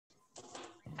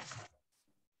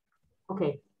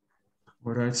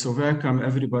All right, so welcome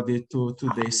everybody to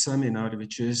today's seminar,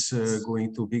 which is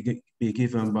going to be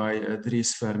given by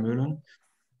Dries Vermeulen.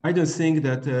 I don't think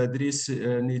that Dries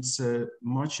needs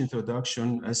much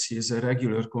introduction, as he is a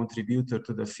regular contributor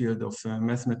to the field of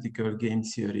mathematical game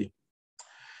theory.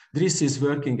 Dries is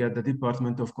working at the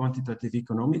Department of Quantitative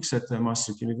Economics at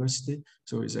Maastricht University,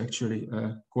 so he's actually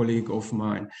a colleague of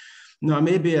mine. Now,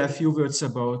 maybe a few words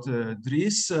about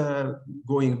Dries.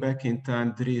 Going back in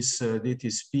time, Dries did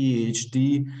his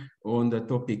PhD on the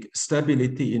topic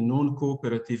stability in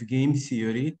non-cooperative game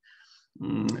theory,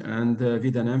 and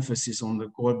with an emphasis on the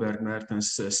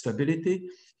Kohlberg-Mertens stability.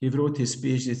 He wrote his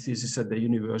PhD thesis at the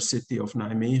University of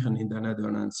Nijmegen in the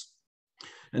Netherlands.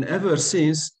 And ever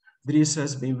since, Dries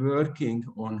has been working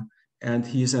on, and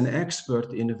he's an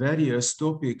expert in various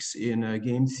topics in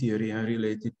game theory and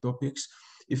related topics.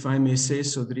 If I may say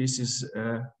so, Dries is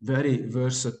a very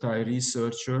versatile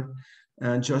researcher.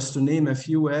 And just to name a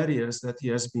few areas that he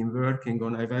has been working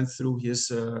on, I went through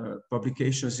his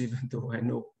publications, even though I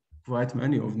know quite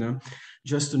many of them.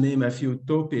 Just to name a few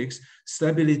topics: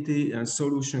 stability and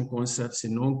solution concepts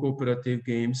in non-cooperative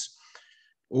games,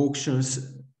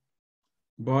 auctions,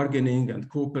 bargaining and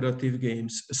cooperative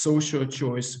games, social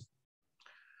choice,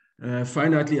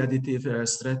 finitely additive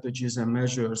strategies and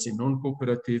measures in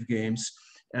non-cooperative games,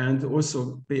 and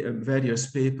also various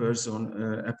papers on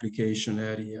application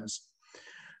areas.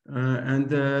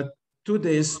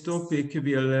 Today's topic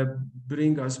will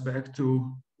bring us back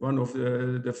to one of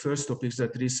the first topics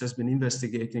that Dries has been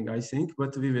investigating, I think,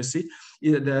 but we will see.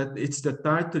 The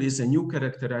title is A New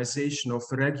Characterization of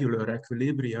Regular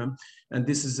Equilibrium, and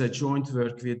this is a joint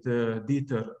work with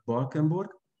Dieter Balkenborg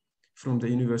from the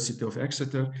University of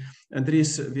Exeter. And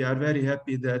Dries, we are very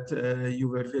happy that you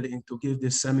were willing to give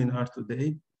this seminar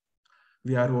today.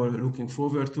 We are all looking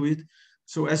forward to it.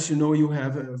 So as you know, you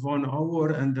have 1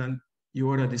 hour, and then you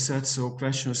already said so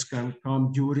questions can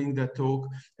come during the talk.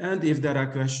 And if there are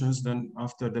questions, then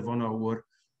after the 1 hour,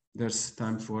 there's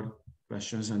time for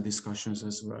questions and discussions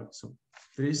as well. So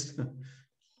please.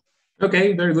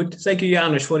 Okay, very good. Thank you,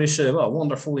 Janusz, for this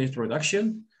wonderful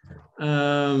introduction.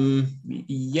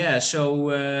 Yeah, so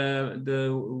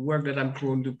the work that I'm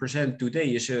going to present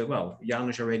today is,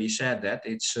 Janusz already said that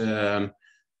it's,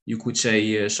 you could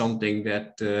say something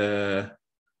that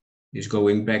is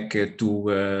going back to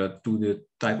the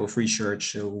type of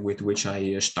research with which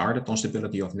I started on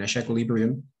stability of Nash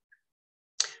equilibrium.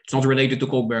 It's not related to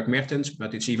Kohlberg-Mertens,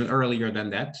 but it's even earlier than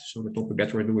that. So the topic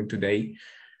that we're doing today.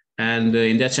 And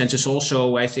in that sense, it's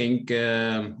also, I think,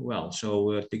 together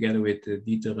with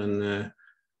Dieter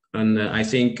and I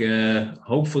think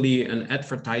hopefully an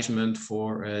advertisement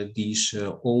for these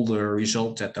older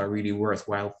results that are really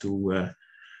worthwhile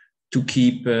to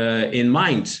keep in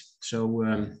mind. So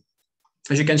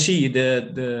as you can see,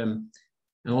 and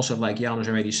also like Janusz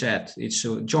already said, it's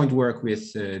a joint work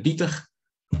with Dieter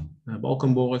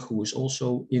Balkenborg, who is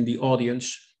also in the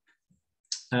audience.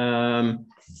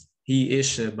 He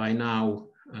is by now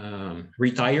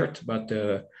retired, but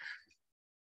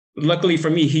luckily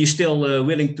for me, he's still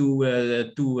willing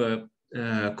to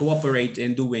cooperate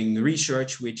in doing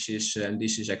research, which is, and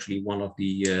this is actually one of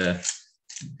the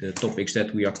topics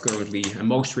that we are currently and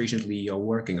most recently are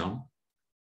working on.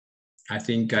 I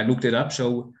think I looked it up,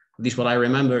 so at least what I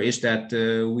remember is that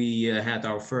we had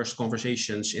our first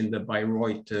conversations in the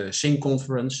Bayreuth Sing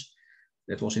conference.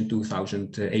 That was in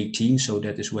 2018, so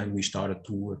that is when we started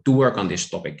to work on this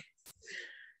topic.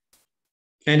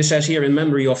 And it says here in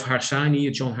memory of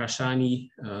Harsanyi, John Harsanyi,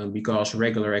 because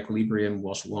regular equilibrium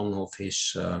was one of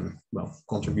his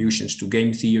contributions to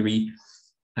game theory.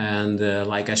 And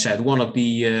like I said, one of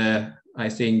the, I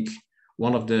think,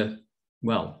 one of the,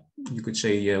 you could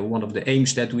say one of the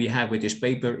aims that we have with this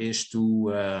paper is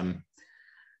to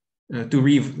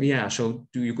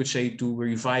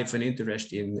revive an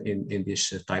interest in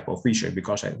this type of research,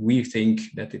 because we think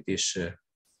that it is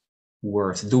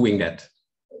worth doing that.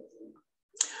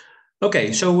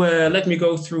 Okay, so let me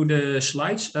go through the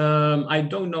slides. I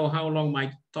don't know how long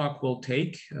my talk will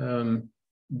take.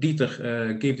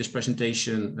 Dieter gave this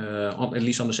presentation at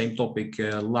least on the same topic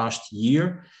last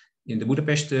year in the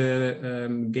Budapest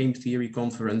Game Theory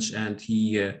Conference, and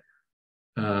he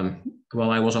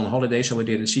I was on holiday, so I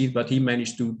didn't see it, but he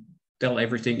managed to tell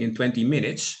everything in 20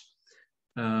 minutes.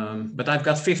 But I've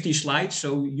got 50 slides,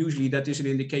 so usually that is an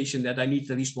indication that I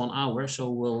need at least 1 hour. So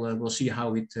we'll see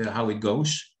how it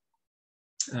goes.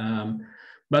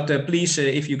 But please,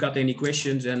 if you got any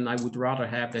questions, then I would rather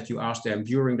have that you ask them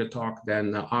during the talk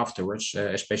than afterwards,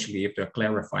 especially if they're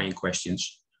clarifying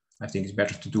questions. I think it's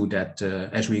better to do that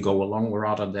as we go along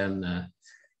rather than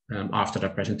after the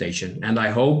presentation. And I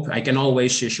hope I can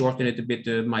always shorten it a bit,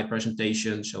 my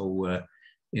presentation. So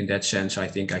in that sense, I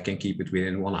think I can keep it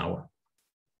within 1 hour.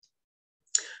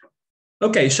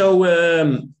 Okay, so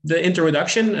the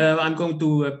introduction, I'm going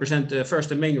to present first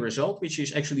the main result, which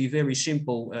is actually very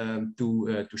simple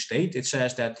to state. It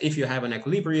says that if you have an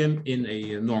equilibrium in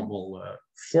a normal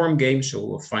form game,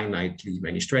 so finitely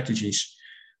many strategies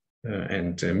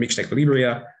and mixed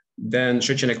equilibria, then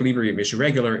such an equilibrium is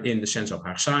regular in the sense of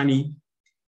Harsanyi,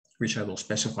 which I will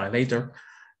specify later,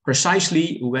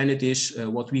 precisely when it is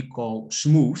what we call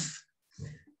smooth.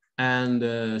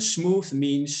 And smooth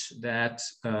means that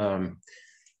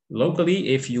locally,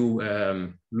 if you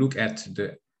look at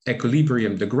the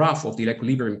equilibrium, the graph of the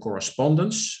equilibrium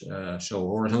correspondence, so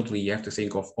horizontally, you have to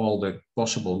think of all the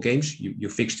possible games. You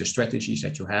fix the strategies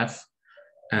that you have,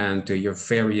 and you're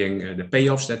varying the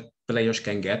payoffs that players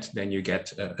can get. Then you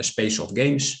get a space of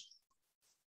games.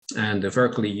 And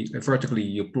vertically,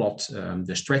 you plot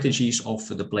the strategies of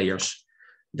the players.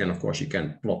 Then, of course, you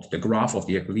can plot the graph of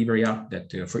the equilibria,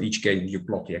 that for each game you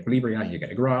plot the equilibria, you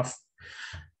get a graph.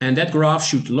 And that graph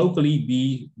should locally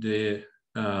be the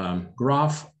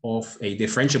graph of a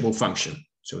differentiable function.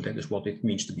 So that is what it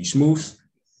means to be smooth.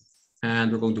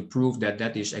 And we're going to prove that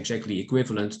that is exactly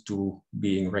equivalent to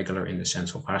being regular in the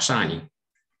sense of Harsanyi.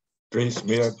 Dries,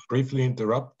 may I briefly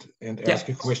interrupt and ask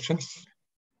a question?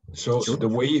 So sure. The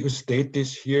way you state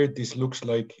this here, this looks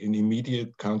like an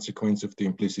immediate consequence of the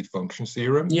implicit function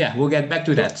theorem. Yeah, we'll get back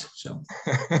to that. So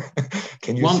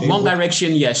can you one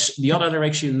direction, yes, the other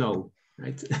direction, no.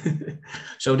 Right.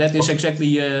 So that is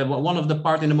exactly one of the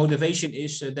part in the motivation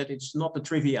is that it's not a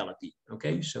triviality.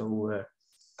 Okay, so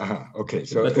okay,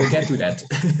 so but we'll get to that.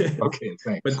 Okay,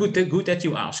 thanks. But good that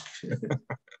you ask.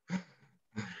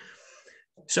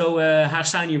 So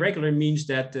Harsanyi regular means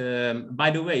that,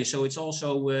 by the way, so it's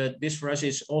also, this for us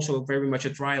is also very much a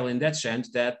trial in that sense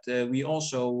that we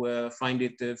also find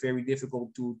it very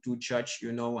difficult to judge,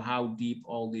 you know, how deep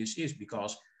all this is,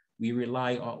 because we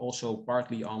rely also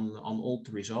partly on old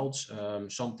results.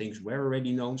 Some things were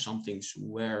already known, some things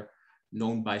were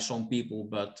known by some people,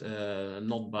 but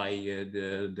not by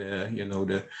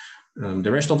the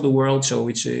rest of the world. So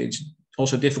it's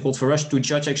also difficult for us to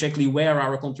judge exactly where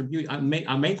our contribution,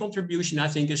 our main contribution, I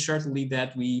think, is certainly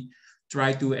that we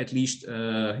try to at least,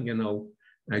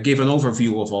 give an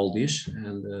overview of all this.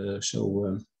 And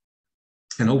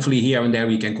and hopefully here and there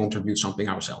we can contribute something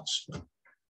ourselves.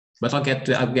 But I'll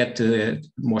get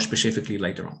more specifically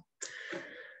later on.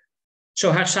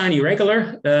 So Harsanyi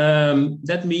regular,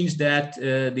 that means that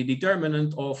the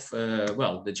determinant of,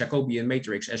 the Jacobian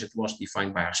matrix as it was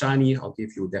defined by Harsanyi, I'll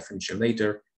give you a definition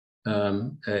later,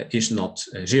 is not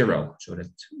zero. So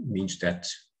that means that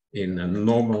in a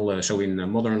normal, in a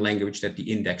modern language, that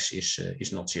the index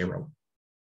is not zero.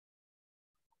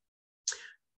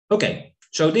 Okay,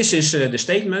 so this is the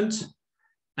statement.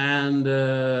 And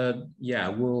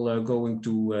we'll going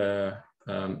to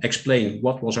explain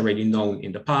what was already known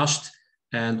in the past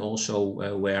and also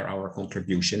where our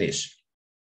contribution is.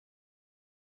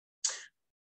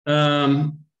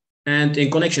 And in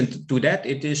connection to that,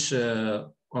 it is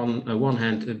on one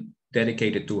hand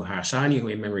dedicated to Harsanyi,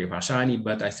 in memory of Harsanyi,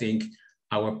 but I think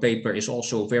our paper is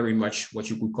also very much what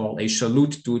you could call a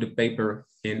salute to the paper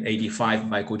in '85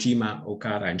 by Kojima,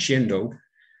 Okada, and Shindo.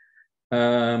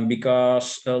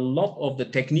 Because a lot of the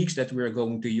techniques that we're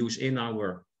going to use in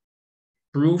our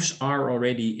proofs are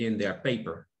already in their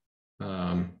paper.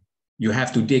 You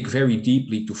have to dig very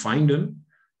deeply to find them,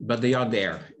 but they are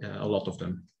there, a lot of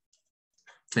them.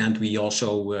 And we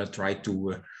also try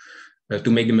to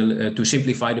make them, to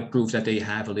simplify the proof that they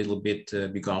have a little bit,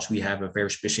 because we have a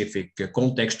very specific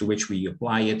context to which we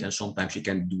apply it, and sometimes you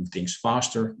can do things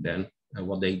faster than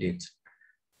what they did.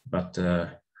 But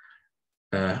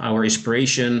our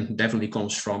inspiration definitely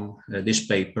comes from this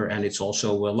paper, and it's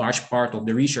also a large part of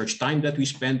the research time that we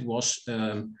spent was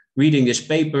reading this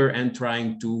paper and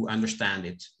trying to understand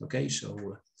it. Okay,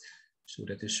 so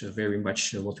that is very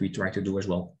much what we try to do as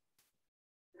well.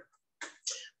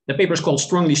 The paper is called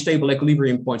Strongly Stable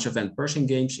Equilibrium Points of N-person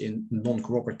games in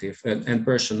non-cooperative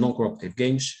N-person non-cooperative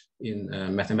games in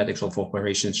mathematics of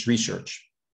operations research.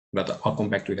 But I'll come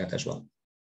back to that as well.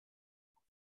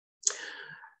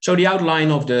 So the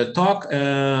outline of the talk,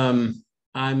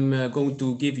 I'm going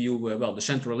to give you, the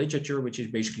central literature, which is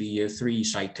basically 3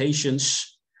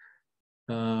 citations.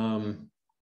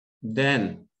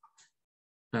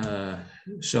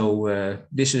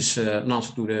 This is an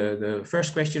answer to the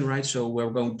first question, right? So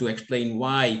we're going to explain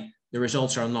why the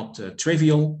results are not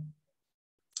trivial.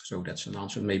 So that's an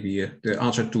answer. Maybe the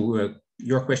answer to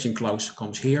your question, Klaus,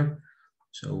 comes here.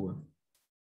 So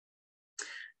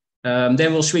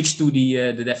Then we'll switch to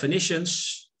the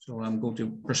definitions. So I'm going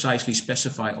to precisely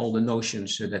specify all the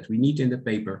notions that we need in the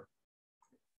paper.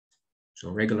 So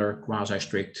regular,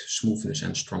 quasi-strict, smoothness,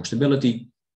 and strong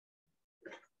stability.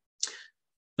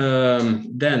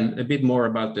 Then a bit more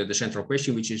about the central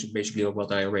question, which is basically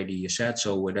what I already said.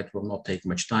 So that will not take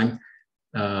much time.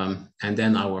 And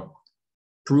then our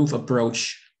proof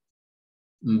approach.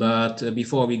 But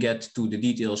before we get to the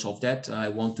details of that, I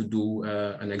want to do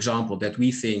an example that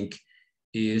we think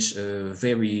is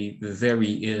very,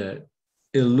 very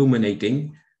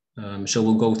illuminating. So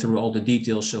we'll go through all the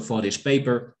details for this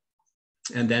paper,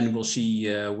 and then we'll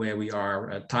see where we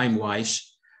are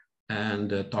time-wise,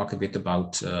 and talk a bit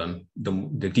about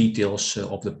the details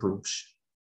of the proofs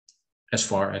as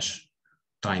far as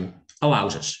time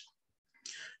allows us.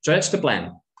 So that's the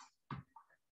plan.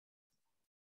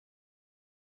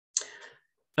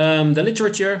 The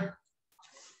literature,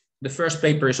 the first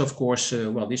paper is, of course,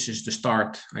 well, this is the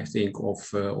start, I think,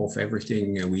 of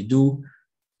everything we do.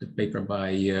 The paper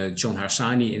by John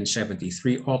Harsanyi in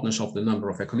 '73, oddness of the number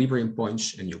of equilibrium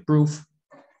points, a new proof.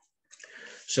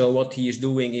 So what he is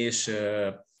doing is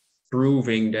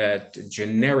proving that,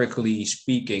 generically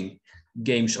speaking,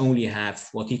 games only have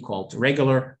what he called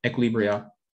regular equilibria.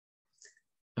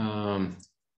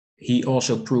 He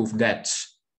also proved that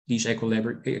these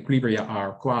equilibria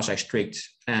are quasi-strict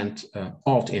and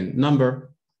odd in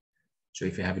number. So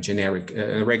if you have a generic,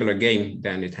 regular game,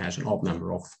 then it has an odd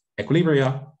number of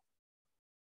equilibria.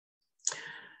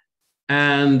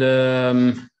 And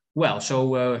well,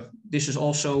 so this is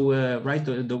also right,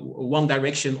 the one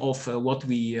direction of what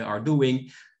we are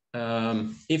doing.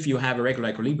 If you have a regular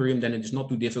equilibrium, then it is not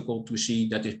too difficult to see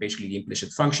that is basically the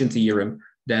implicit function theorem,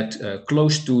 that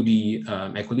close to the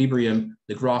equilibrium,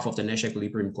 the graph of the Nash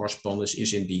equilibrium correspondence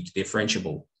is indeed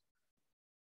differentiable.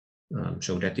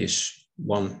 So that is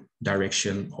one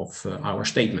direction of our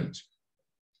statement.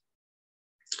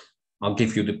 I'll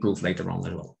give you the proof later on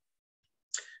as well.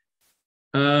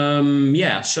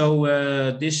 Yeah, so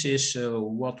this is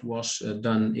what was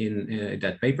done in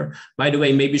that paper. By the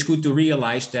way, maybe it's good to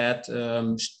realize that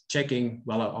checking,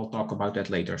 well, I'll talk about that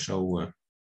later. So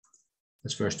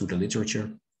let's first do the literature.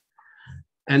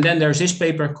 And then there's this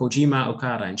paper, Kojima,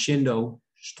 Okada, and Shindo,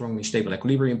 strongly stable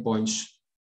equilibrium points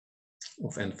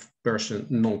of n-person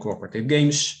non-cooperative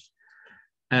games.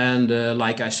 And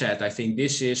like I said, I think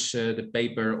this is the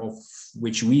paper of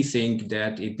which we think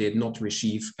that it did not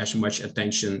receive as much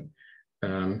attention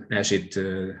as it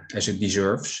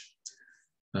deserves.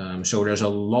 So there's there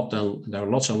are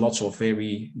lots and lots of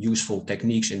very useful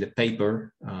techniques in the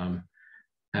paper.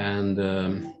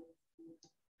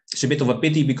 It's a bit of a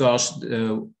pity because,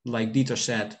 like Dieter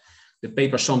said, the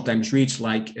paper sometimes reads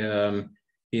like they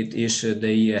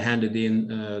handed in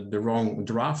the wrong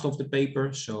draft of the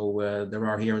paper. So there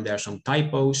are here and there some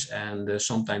typos, and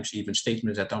sometimes even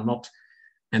statements that are not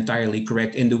entirely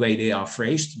correct in the way they are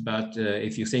phrased. But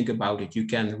if you think about it, you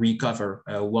can recover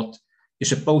what is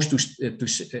supposed to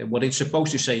what it's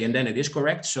supposed to say, and then it is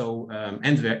correct. So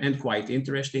and quite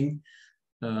interesting.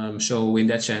 So in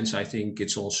that sense, I think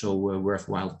it's also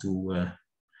worthwhile to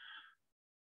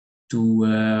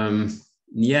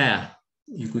yeah,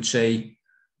 you could say,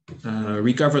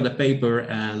 recover the paper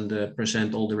and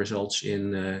present all the results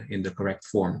in the correct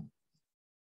form.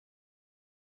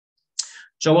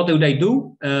 So what do?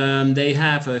 They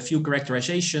have a few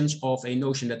characterizations of a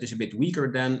notion that is a bit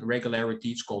weaker than regularity.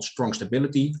 It's called strong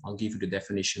stability. I'll give you the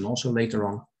definition also later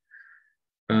on.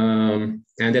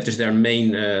 And that is their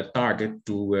main target,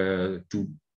 to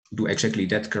do exactly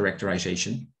that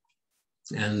characterization.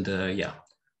 And yeah,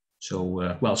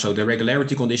 so well, so the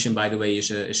regularity condition, by the way, is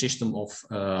a system of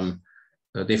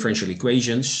differential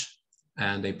equations,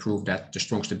 and they prove that the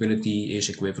strong stability is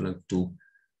equivalent to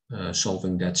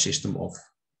solving that system of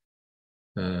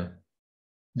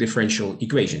differential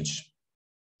equations.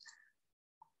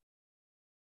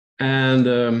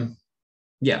 And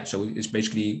yeah, so it's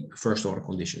basically first order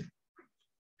condition.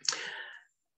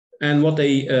 And what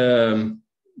they,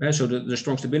 so the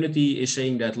strong stability is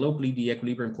saying that locally the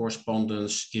equilibrium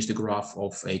correspondence is the graph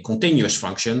of a continuous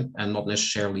function and not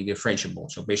necessarily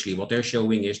differentiable. So basically what they're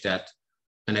showing is that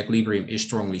an equilibrium is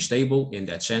strongly stable in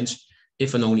that sense,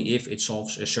 if and only if it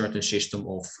solves a certain system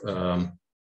of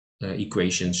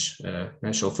equations,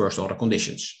 so first order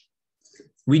conditions.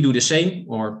 We do the same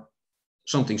or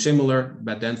something similar,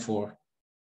 but then for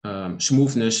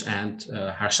smoothness and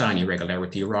Harsanyi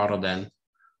regularity rather than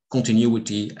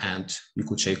continuity and, you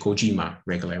could say, Kojima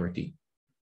regularity.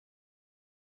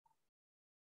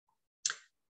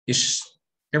 Is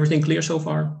everything clear so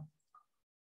far?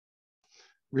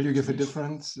 Will you give a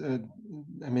difference?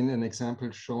 I mean, an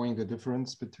example showing the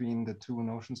difference between the two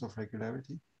notions of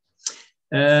regularity?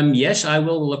 Yes, I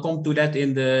will come to that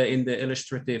in the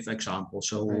illustrative example.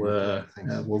 So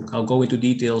I'll go into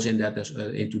details in that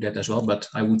into that as well. But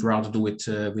I would rather do it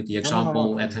with the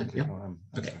example at hand. Yeah.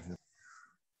 Okay.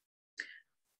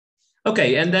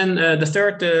 Okay, and then the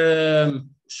third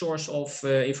source of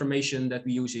information that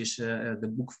we use is the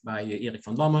book by Erik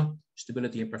van Damme,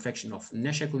 Stability and Perfection of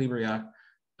Nash Equilibria.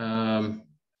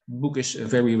 Book is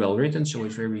very well written, so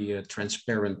it's very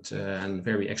transparent and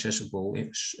very accessible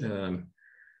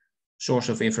source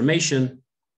of information.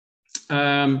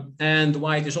 And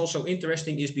why it is also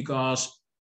interesting is because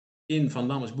in Van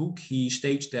Damme's book, he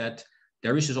states that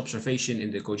there is this observation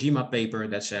in the Kojima paper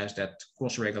that says that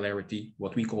cross-regularity,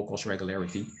 what we call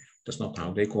cross-regularity, that's not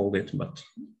how they called it, but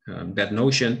that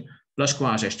notion plus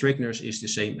quasi-strictness is the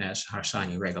same as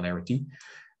Harsanyi regularity.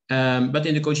 But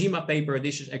in the Kojima paper,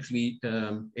 this is actually,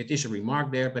 it is a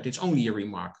remark there, but it's only a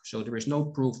remark. So there is no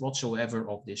proof whatsoever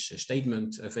of this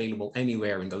statement available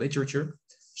anywhere in the literature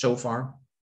so far.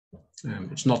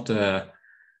 It's not a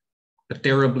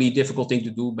terribly difficult thing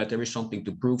to do, but there is something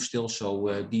to prove still.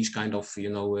 So these kind of,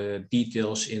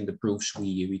 details in the proofs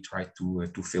we try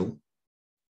to fill.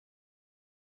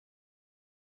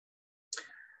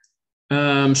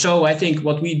 So I think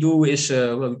what we do is,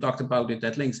 well, we talked about it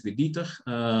at length with Dieter.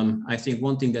 I think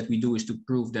one thing that we do is to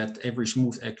prove that every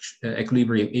smooth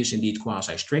equilibrium is indeed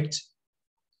quasi-strict.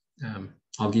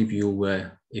 I'll give you,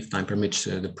 if time permits,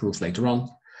 the proof later on.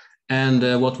 And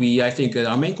I think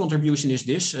our main contribution is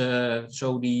this.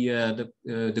 So the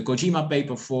Kojima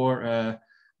paper for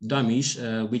dummies,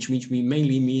 which means we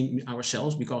mainly mean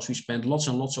ourselves because we spent lots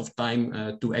and lots of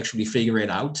time to actually figure it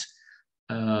out.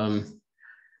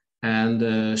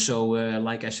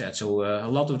 Like I said, so a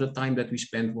lot of the time that we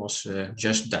spent was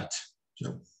just that.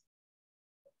 So.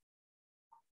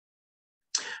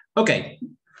 Okay,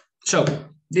 so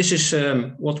this is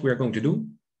what we're going to do.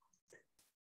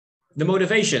 The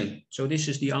motivation. So this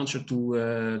is the answer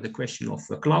to the question of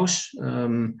Klaus.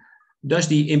 Does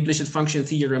the implicit function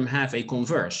theorem have a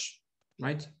converse,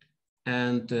 right?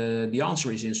 And the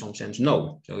answer is in some sense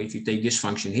no. So if you take this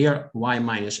function here, y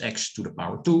minus x to the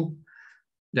power 2,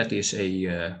 that is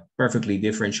a perfectly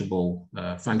differentiable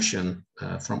function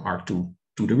from R2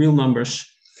 to the real numbers.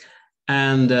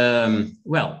 And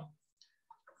well,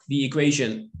 the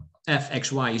equation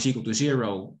fxy is equal to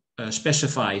 0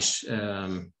 specifies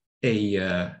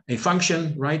a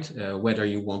function, right? Whether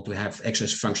you want to have x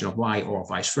as a function of y or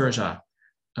vice versa,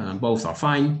 both are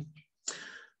fine.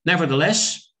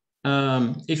 Nevertheless,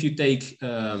 if you take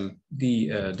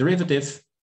the derivative,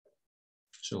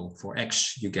 so for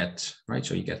x you get, right,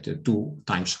 so you get 2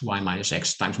 times y minus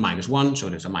x times minus 1, so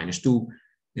there's a minus 2,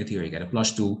 and here you get a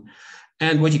plus 2.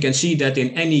 And what you can see that in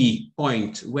any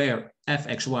point where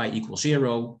fxy equals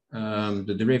 0,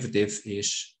 the derivative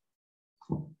is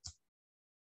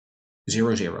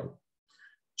 0, 0.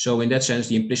 So in that sense,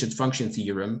 the implicit function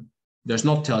theorem does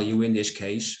not tell you in this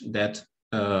case that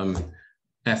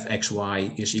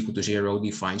fxy is equal to 0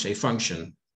 defines a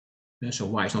function. So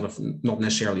y is not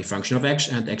necessarily a function of x,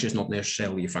 and x is not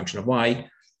necessarily a function of y,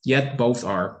 yet both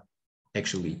are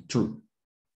actually true.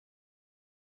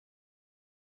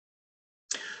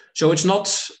 So it's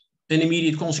not an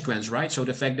immediate consequence, right? So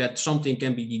the fact that something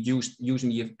can be deduced using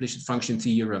the implicit function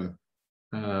theorem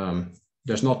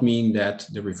does not mean that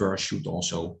the reverse should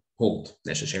also hold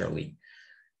necessarily.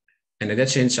 And in that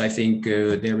sense, I think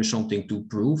there is something to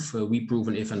prove. We prove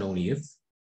an if and only if.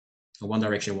 One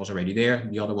direction was already there,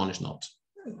 the other one is not.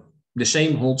 The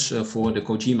same holds for the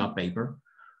Kojima paper.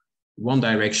 One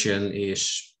direction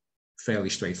is fairly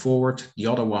straightforward, the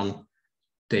other one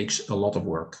takes a lot of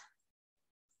work.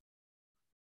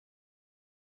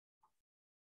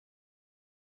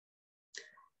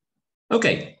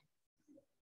 Okay.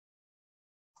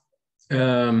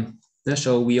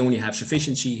 So we only have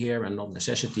sufficiency here and not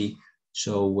necessity.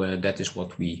 So that is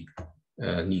what we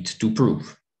need to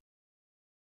prove.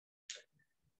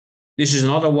 This is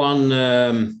another one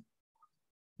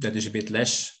that is a bit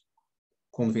less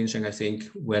convincing, I think,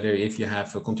 whether if you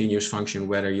have a continuous function,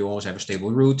 whether you always have a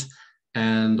stable root.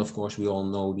 And of course, we all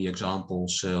know the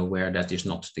examples where that is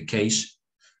not the case.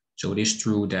 So it is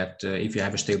true that if you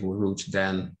have a stable root,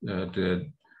 then the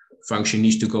function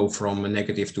needs to go from a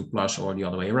negative to plus or the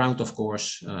other way around, of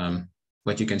course.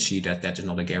 But you can see that that is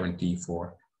not a guarantee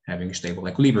for having a stable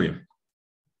equilibrium.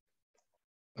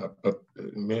 But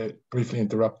may I briefly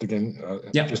interrupt again?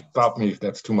 Yeah. Just stop me if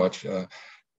that's too much.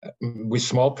 With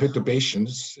small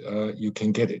perturbations, you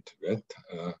can get it, right?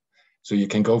 So you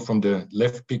can go from the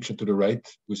left picture to the right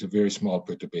with a very small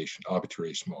perturbation,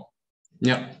 arbitrarily small.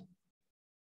 Yeah.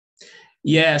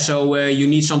 Yeah, so you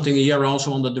need something here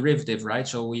also on the derivative, right?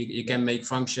 So you can make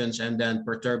functions and then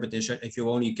perturb it if you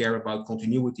only care about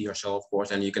continuity or so, of course,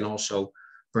 and you can also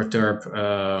perturb,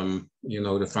 you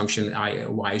know, the function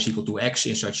y is equal to x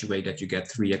in such a way that you get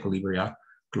 3 equilibria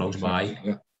close by.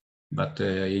 Yeah. But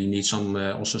you need some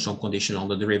also some condition on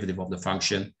the derivative of the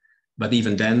function. But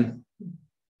even then,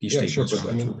 these statements sure.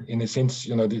 But I mean, in a sense,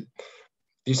 you know,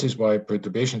 this is why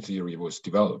perturbation theory was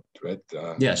developed, right?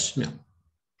 Yes. Yeah.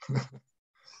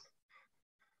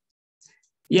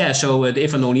 Yeah, so the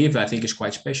if and only if I think is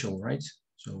quite special, right?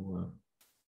 So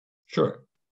sure,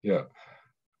 yeah,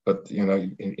 but you know,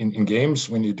 in games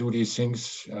when you do these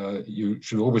things, you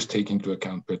should always take into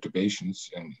account perturbations,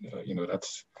 and you know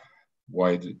that's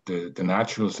why the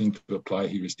natural thing to apply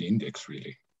here is the index,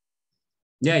 really.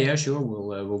 Yeah, sure,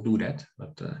 we'll do that,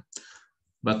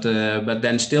 but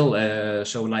then still,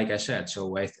 so like I said,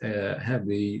 so I have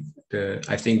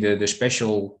I think the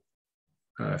special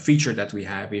feature that we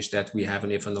have is that we have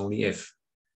an if and only if,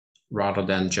 rather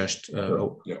than just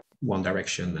one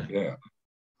direction. Yeah.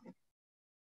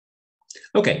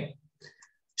 Okay,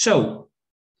 so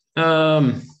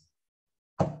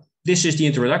this is the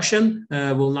introduction.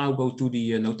 We'll now go to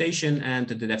the notation and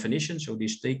the definition. So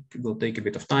this will take a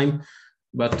bit of time,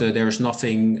 but there is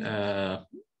nothing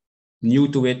new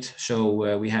to it.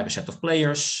 So we have a set of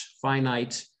players,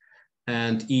 finite,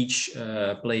 and each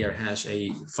player has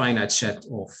a finite set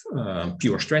of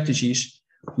pure strategies.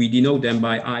 We denote them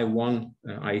by I1,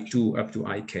 I2 up to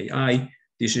IKI.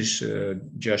 This is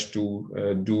just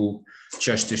to do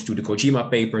justice to the Kojima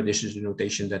paper. This is the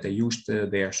notation that they used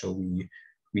there. So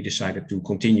we decided to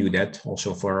continue that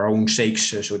also for our own sakes,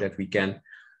 so that we can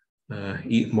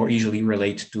more easily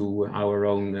relate to our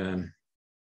own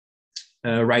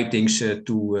writings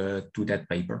to that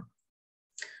paper.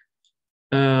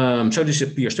 So this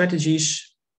is pure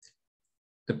strategies.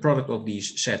 The product of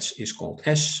these sets is called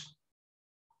S.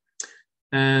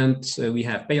 And we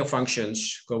have payoff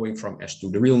functions going from S to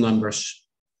the real numbers,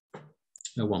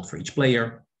 one for each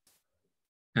player.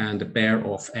 And the pair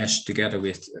of S together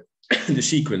with the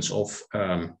sequence of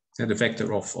the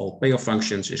vector of all payoff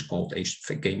functions is called a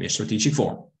game in strategic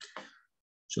form.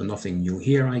 So nothing new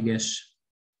here, I guess.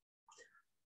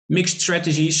 Mixed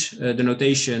strategies, the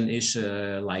notation is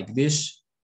like this.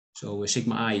 So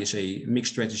sigma I is a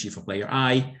mixed strategy for player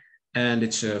I, and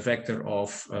it's a vector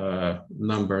of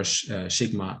numbers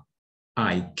sigma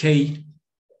ik,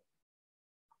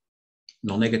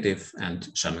 non-negative, and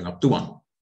summing up to 1.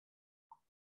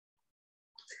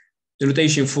 The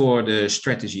notation for the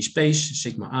strategy space,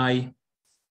 sigma I,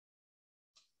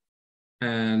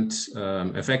 and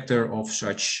a vector of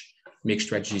such mixed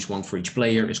strategies, one for each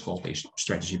player, is called a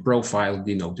strategy profile,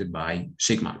 denoted by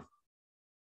sigma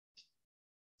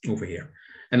over here.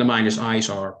 And the minus i's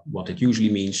are what it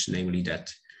usually means, namely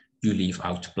that you leave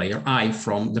out player I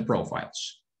from the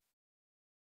profiles.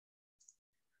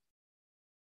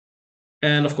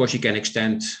 And of course, you can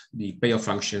extend the payoff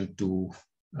function to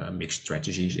mixed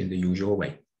strategies in the usual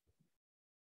way.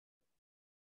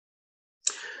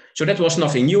 So that was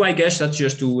nothing new, I guess. That's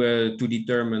just to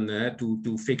determine,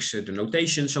 to fix the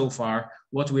notation so far.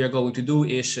 What we are going to do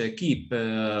is keep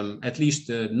at least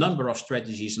the number of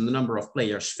strategies and the number of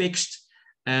players fixed.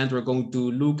 And we're going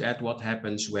to look at what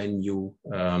happens when you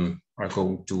are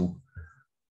going to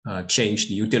change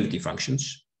the utility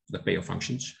functions, the payoff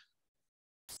functions.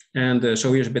 And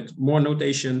so here's a bit more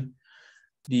notation.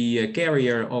 The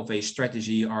carrier of a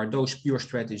strategy are those pure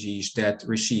strategies that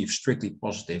receive strictly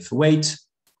positive weight.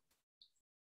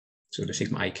 So the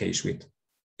sigma ik's with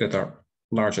that are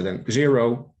larger than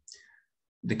 0.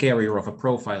 The carrier of a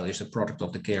profile is the product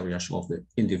of the carriers of the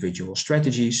individual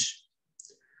strategies.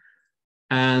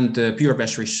 And pure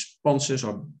best responses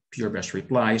or pure best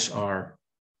replies are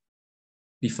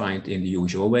defined in the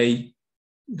usual way.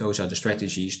 Those are the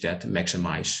strategies that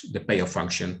maximize the payoff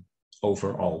function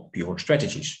over all pure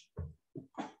strategies.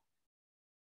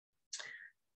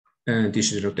 And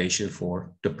this is the notation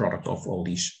for the product of all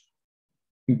these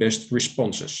best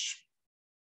responses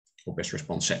or best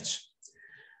response sets.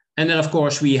 And then, of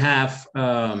course, we have...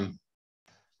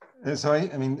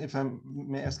 sorry, I mean, if I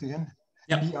may ask again.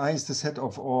 Yeah. PI is the set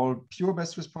of all pure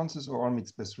best responses or all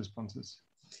mixed best responses?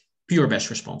 Pure best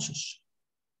responses.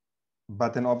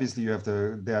 But then obviously you have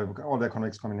all their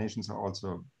convex combinations are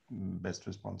also best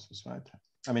responses, right?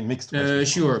 I mean, mixed.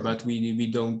 Sure, but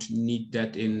we don't need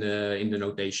that in the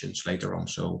notations later on.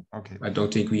 So okay. I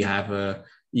don't think we have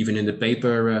even in the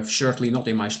paper. Certainly not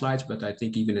in my slides, but I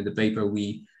think even in the paper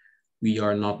we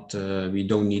are not. We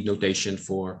don't need notation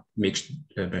for mixed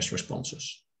best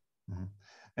responses. Mm-hmm.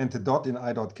 And the dot in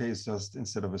I.K is just,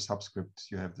 instead of a subscript,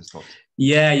 you have this dot.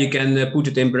 Yeah, you can put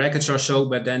it in brackets or so,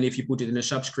 but then if you put it in a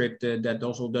subscript, that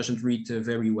also doesn't read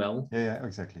very well. Yeah,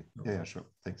 exactly. Yeah, sure.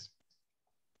 Thanks.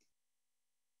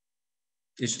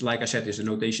 It's like I said, it's a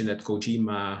notation that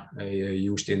Kojima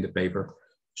used in the paper,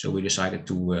 so we decided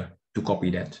to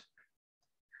copy that.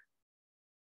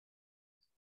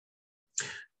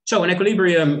 So an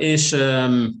equilibrium is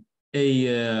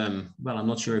well, I'm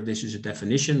not sure if this is a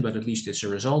definition, but at least it's a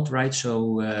result, right?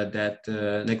 So that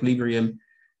an equilibrium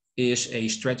is a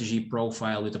strategy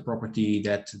profile with the property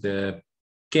that the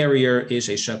carrier is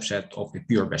a subset of the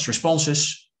pure best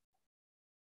responses.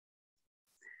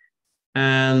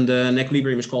 And an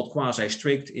equilibrium is called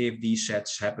quasi-strict if these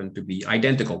sets happen to be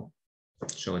identical.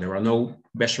 So there are no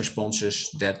best responses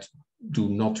that do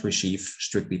not receive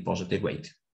strictly positive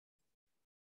weight.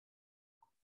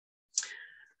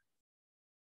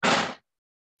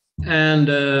 And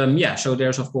yeah, so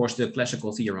there's of course the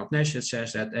classical theorem of Nash that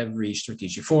says that every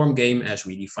strategic form game, as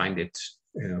we defined it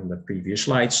on the previous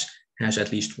slides, has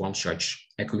at least one such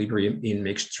equilibrium in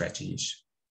mixed strategies.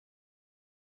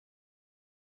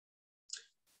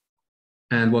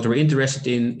 And what we're interested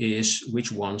in is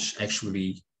which ones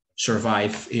actually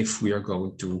survive if we are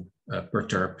going to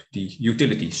perturb the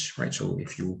utilities, right? So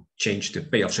if you change the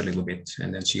payoffs a little bit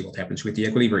and then see what happens with the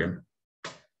equilibrium.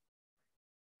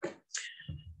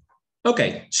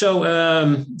 Okay, so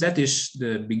that is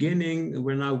the beginning.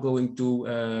 We're now going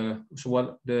to, so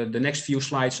what the next few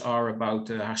slides are about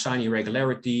Harsanyi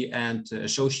regularity and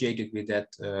associated with that,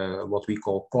 what we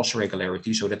call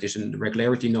cross-regularity. So that is a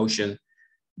regularity notion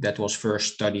that was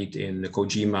first studied in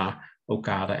Kojima,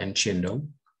 Okada, and Shindo.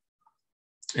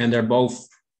 And they're both,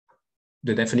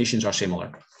 the definitions are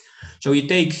similar. So you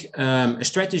take a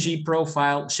strategy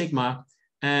profile, sigma,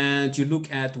 and you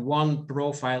look at one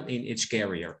profile in its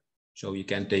carrier. So you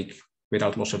can take,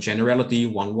 without loss of generality,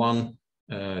 1, 1,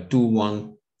 2,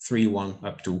 1, 3, 1,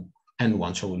 up to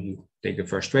n1. So you take the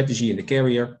first strategy in the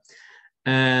carrier.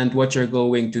 And what you're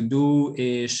going to do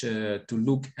is to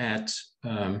look at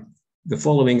the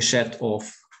following set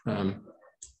of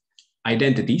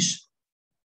identities.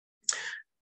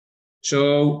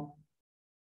 So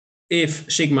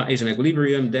if sigma is an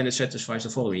equilibrium, then it satisfies the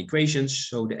following equations.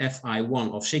 So the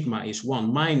Fi1 of sigma is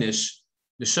 1 minus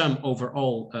the sum over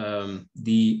all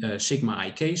the sigma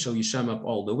ik. So you sum up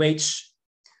all the weights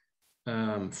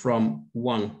from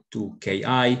 1 to ki.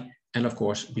 And of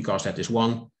course, because that is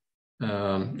 1,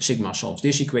 sigma solves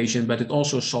this equation, but it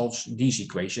also solves these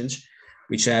equations,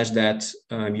 which says that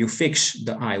you fix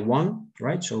the I1,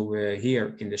 right? So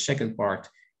here in the second part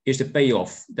is the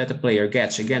payoff that the player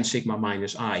gets against sigma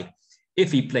minus I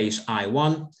if he plays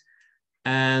I1.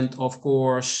 And of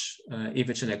course, if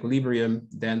it's an equilibrium,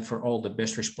 then for all the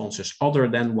best responses other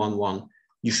than 1, 1,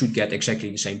 you should get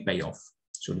exactly the same payoff.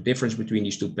 So the difference between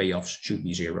these two payoffs should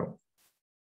be 0.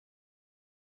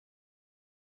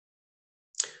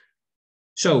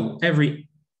 So every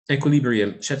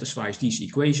equilibrium satisfies these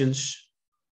equations.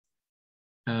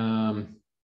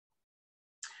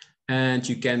 And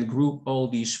you can group all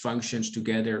these functions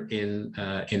together in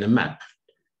a map.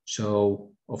 So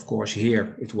of course,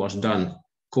 here it was done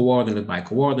coordinate by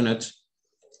coordinate,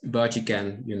 but you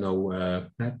can, you know,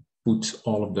 put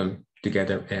all of them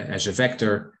together as a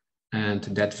vector, and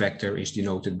that vector is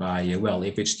denoted by, well,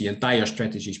 if it's the entire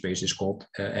strategy space, it's called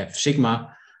F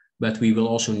sigma, but we will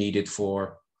also need it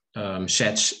for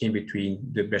sets in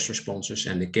between the best responses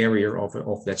and the carrier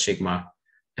of that sigma,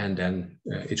 and then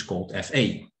it's called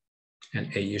FA,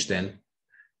 and A is then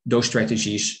those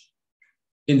strategies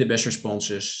in the best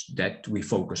responses that we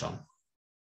focus on.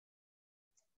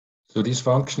 So this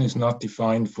function is not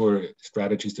defined for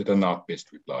strategies that are not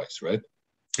best replies, right?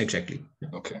 Exactly.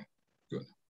 Okay, good.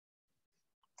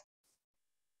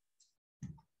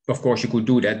 Of course, you could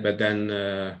do that, but then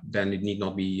it need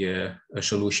not be a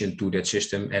solution to that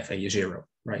system FA is 0,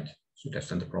 right? So that's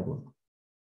then the problem.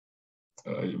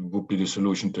 It would be the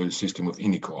solution to a system of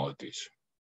inequalities.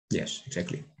 Yes,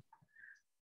 exactly.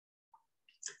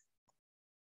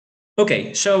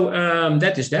 Okay, so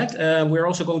that is that. We're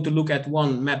also going to look at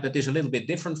one map that is a little bit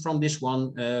different from this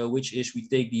one, which is we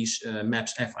take these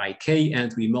maps Fik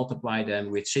and we multiply them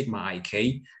with sigma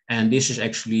ik. And this is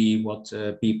actually what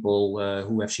people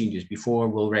who have seen this before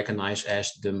will recognize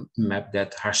as the map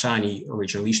that Harsanyi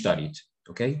originally studied,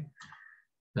 okay?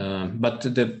 But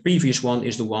the previous one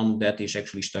is the one that is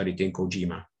actually studied in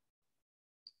Kojima.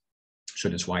 So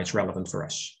that's why it's relevant for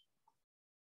us.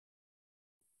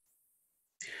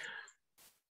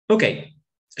 Okay,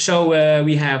 so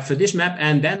we have this map,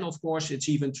 and then of course it's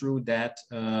even true that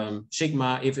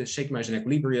sigma, if a sigma is an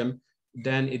equilibrium,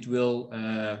 then it will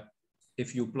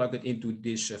if you plug it into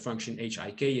this function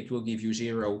hik, it will give you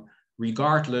 0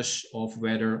 regardless of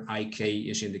whether ik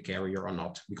is in the carrier or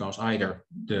not, because either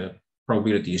the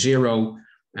probability is 0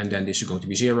 and then this is going to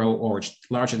be 0, or it's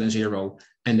larger than 0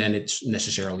 and then it's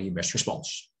necessarily best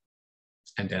response.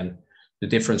 And then the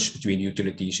difference between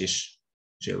utilities is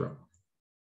 0.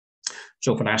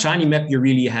 So for the Harsanyi map, you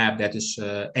really have that is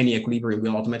any equilibrium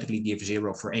will automatically give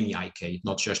 0 for any ik,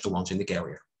 not just the ones in the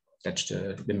carrier. That's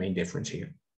the main difference here.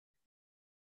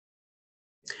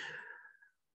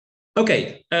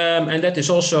 Okay, and that is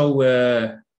also,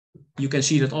 you can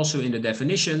see that also in the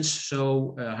definitions.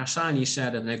 So Harsanyi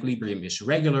said that an equilibrium is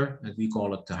regular, and we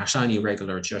call it the Harsanyi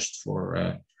regular just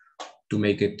for to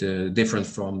make it different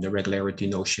from the regularity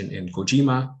notion in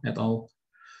Kojima et al.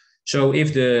 So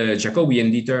if the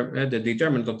Jacobian the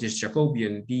determinant of this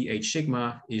Jacobian dH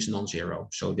sigma is non-zero,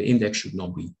 so the index should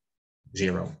not be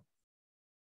 0.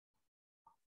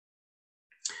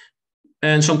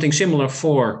 And something similar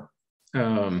for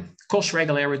cost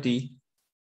regularity.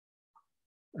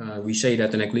 We say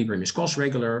that an equilibrium is cost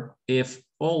regular if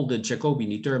all the Jacobian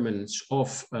determinants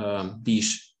of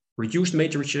these reduced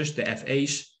matrices, the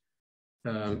FAs,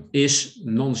 is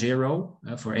non-zero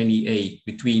for any A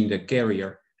between the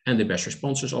carrier and the best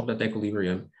responses of that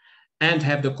equilibrium, and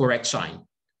have the correct sign.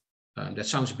 That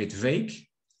sounds a bit vague,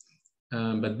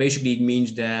 but basically it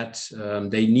means that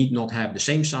they need not have the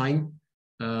same sign,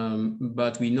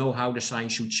 but we know how the sign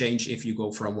should change if you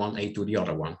go from one A to the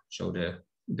other one. So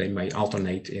they may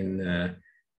alternate in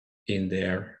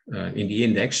the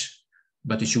index,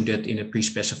 but it should do that in a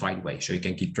pre-specified way, so you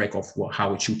can keep track of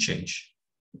how it should change.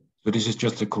 So this is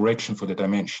just a correction for the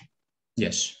dimension?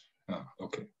 Yes. Ah,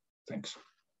 okay, thanks.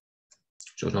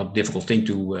 So it's not a difficult thing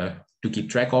to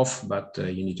keep track of, but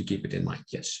you need to keep it in mind,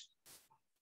 yes.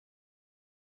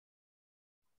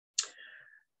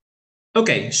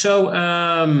 Okay, so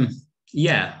now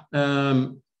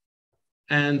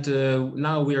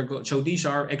we are so these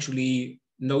are actually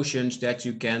notions that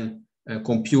you can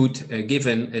compute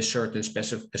given a certain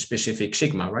specific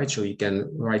sigma, right? So you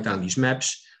can write down these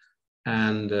maps,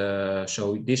 and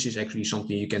so this is actually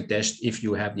something you can test if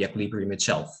you have the equilibrium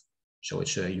itself. So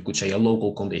it's you could say a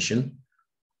local condition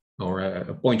or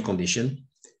a point condition.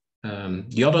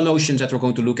 The other notions that we're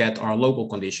going to look at are local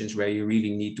conditions, where you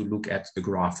really need to look at the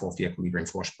graph of the equilibrium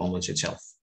correspondence itself.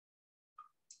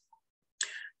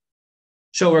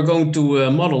 So we're going to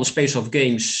model the space of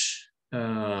games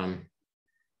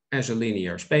as a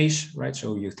linear space, right?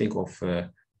 So you think of the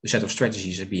set of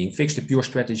strategies as being fixed, the pure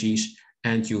strategies,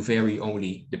 and you vary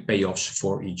only the payoffs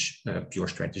for each pure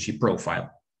strategy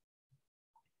profile.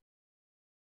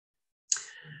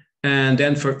 And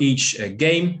then for each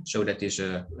game, so that is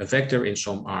a vector in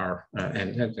some R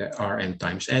and Rn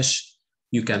times S,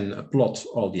 you can plot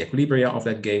all the equilibria of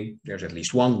that game. There's at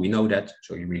least one, we know that.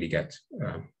 So you really get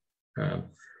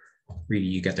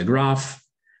you get a graph.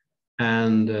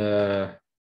 And an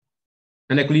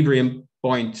equilibrium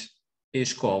point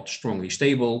is called strongly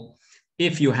stable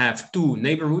if you have two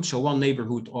neighborhoods, so one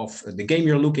neighborhood of the game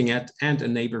you're looking at and a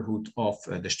neighborhood of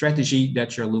the strategy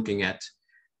that you're looking at,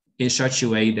 in such a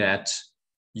way that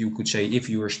you could say, if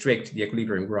you restrict the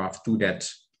equilibrium graph to that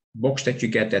box that you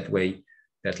get that way,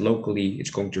 that locally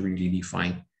it's going to really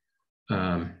define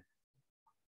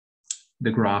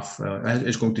the graph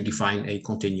is going to define a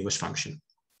continuous function.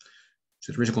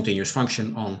 So there is a continuous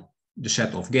function on the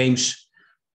set of games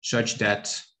such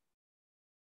that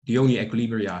the only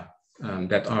equilibria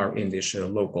that are in this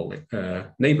local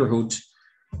neighborhood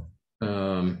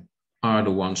are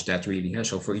the ones that really have.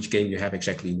 So for each game, you have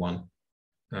exactly one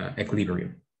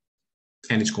equilibrium,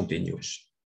 and it's continuous.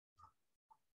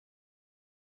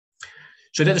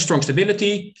 So that is strong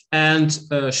stability, and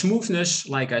smoothness,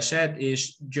 like I said,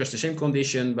 is just the same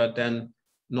condition, but then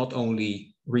not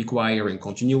only requiring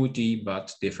continuity,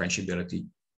 but differentiability.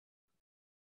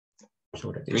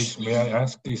 So that is. May I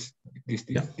ask this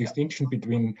distinction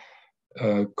between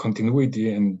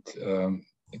continuity and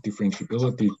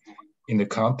differentiability in the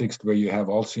context where you have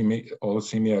all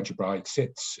semi-algebraic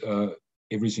sets?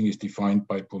 Everything is defined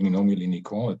by polynomial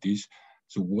inequalities.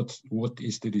 So what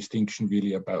is the distinction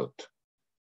really about?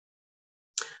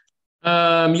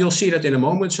 You'll see that in a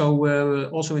moment. So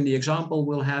also in the example,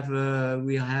 we'll have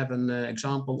an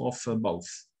example of both.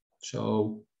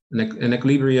 So an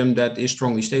equilibrium that is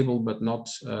strongly stable but not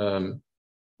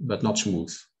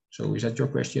smooth. So is that your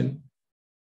question?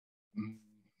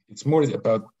 It's more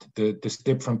about the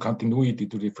step from continuity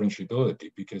to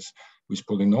differentiability, because with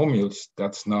polynomials,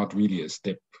 that's not really a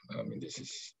step. I mean, this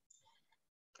is.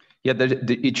 Yeah,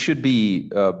 it should be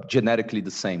genetically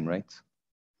the same, right?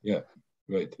 Yeah,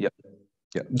 right. Yeah.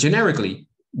 Yeah. Generically,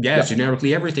 yeah,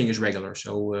 generically everything is regular.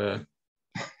 So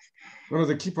no,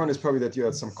 the key point is probably that you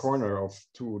had some corner of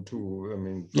two. I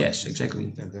mean, yes,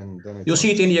 exactly. And then you'll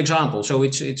see it in the example. So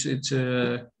it's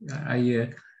I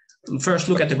first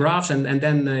look at the graphs and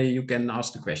then you can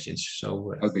ask the questions.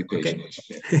 So I'll be patient.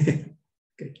 Okay.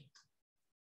 Okay.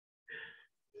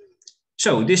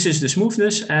 So this is the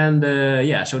smoothness, and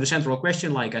yeah, so the central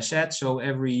question, like I said, so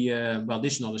every, well,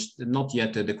 this is not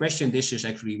yet the question, this is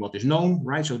actually what is known,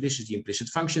 right? So this is the implicit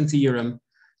function theorem.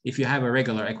 If you have a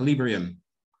regular equilibrium,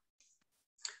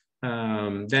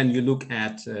 then you look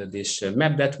at this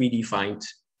map that we defined,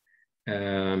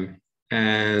 and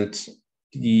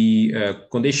the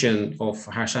condition of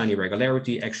Harsanyi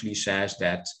regularity actually says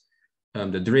that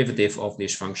the derivative of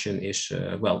this function is,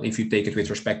 well, if you take it with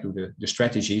respect to the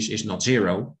strategies, is not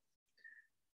zero.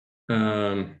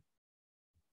 So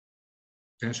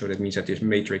that means that this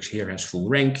matrix here has full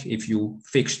rank if you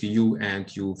fix the U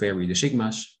and you vary the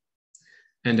sigmas.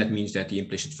 And that means that the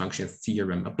implicit function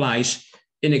theorem applies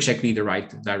in exactly the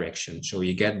right direction. So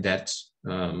you get that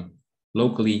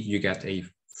locally, you get a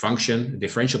function, a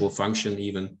differentiable function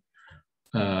even,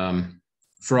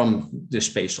 from the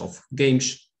space of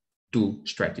games to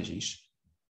strategies.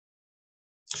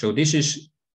 So this is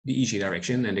the easy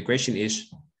direction. And the question is,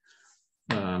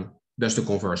 does the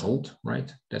converse hold,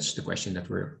 right? That's the question that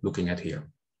we're looking at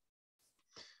here.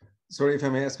 Sorry, if I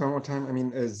may ask one more time. I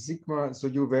mean, sigma, so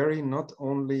you vary not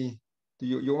only,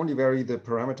 you only vary the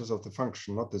parameters of the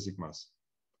function, not the sigmas.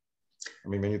 I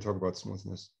mean, when you talk about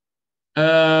smoothness.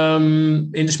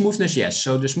 In the smoothness, yes.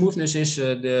 So the smoothness is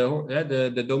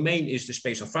the domain is the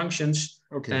space of functions,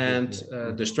 okay, and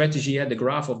the strategy, the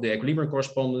graph of the equilibrium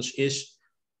correspondence is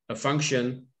a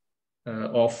function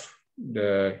of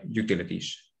the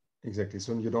utilities. Exactly.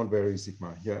 So you don't vary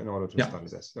sigma, yeah, in order to study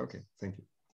this. Okay, thank you.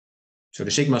 So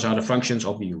the sigmas are the functions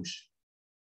of the U's.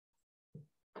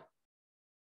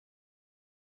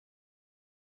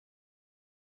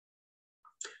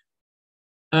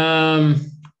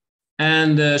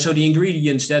 So the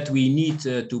ingredients that we need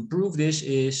to prove this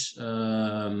is,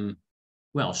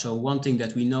 well, so one thing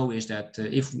that we know is that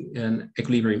if an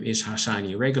equilibrium is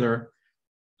Harsanyi regular,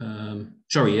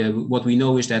 what we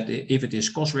know is that if it is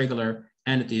cos regular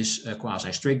and it is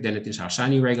quasi-strict, then it is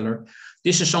Harsanyi regular.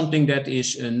 This is something that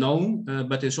is known,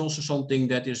 but it's also something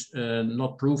that is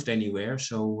not proved anywhere.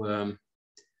 So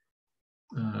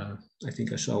I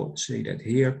think I shall say that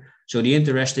here. So the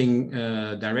interesting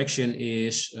direction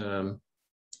is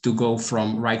to go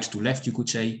from right to left, you could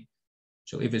say.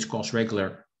 So if it's cos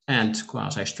regular and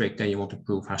quasi-strict, then you want to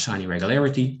prove Harsanyi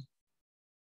regularity.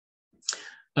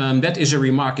 That is a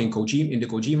remark in the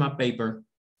Kojima paper.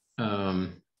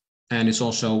 And it's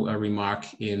also a remark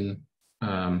in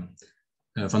Van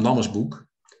Damme's book.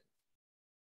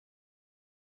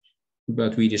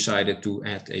 But we decided to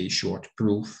add a short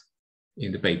proof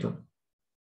in the paper.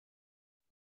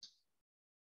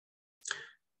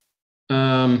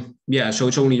 Yeah, so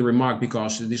it's only a remark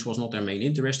because this was not their main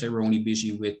interest. They were only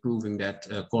busy with proving that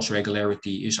cos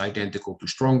regularity is identical to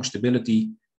strong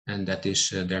stability, and that is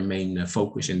their main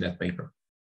focus in that paper.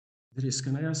 Dries,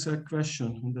 can I ask a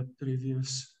question on the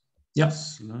previous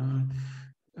slide?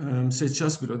 So it's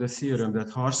just below the theorem that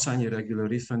Harsanyi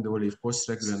regular if and only if cos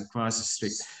regular and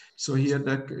quasi-strict. So here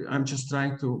that I'm just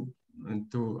trying to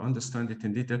understand it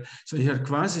in detail. So here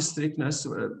quasi-strictness,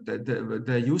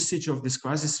 the usage of this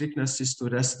quasi-strictness is to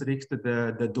restrict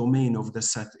the domain of the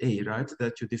set A, right?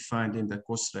 That you defined in the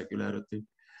cos regularity.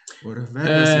 Or where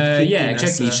does it fit yeah,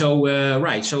 exactly. So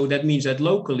right. So that means that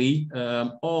locally,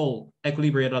 all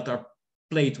equilibria that are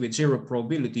played with zero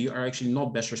probability are actually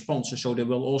not best responses. So they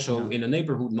will also in a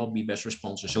neighborhood not be best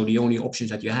responses. So the only options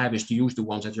that you have is to use the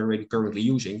ones that you're already currently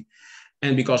using.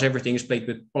 And because everything is played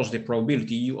with positive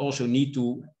probability, you also need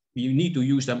to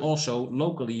use them also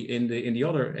locally in the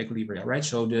other equilibria, right?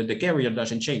 So the carrier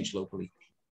doesn't change locally.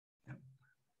 Yeah.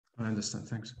 I understand.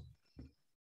 Thanks.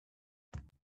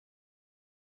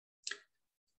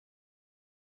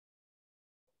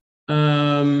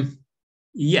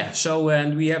 Yeah, so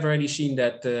and we have already seen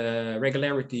that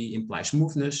regularity implies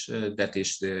smoothness. That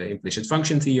is the implicit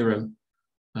function theorem.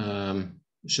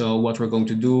 So what we're going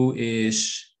to do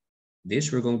is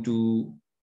this. We're going to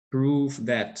prove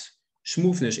that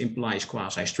smoothness implies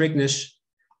quasi-strictness,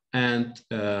 and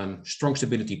strong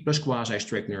stability plus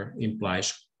quasi-strictness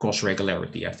implies cos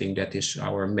regularity. I think that is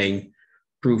our main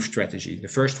proof strategy. The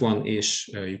first one is,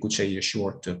 you could say, a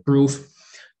short proof.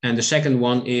 And the second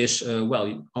one is,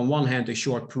 well, on one hand, a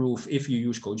short proof if you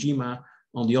use Kojima.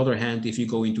 On the other hand, if you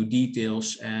go into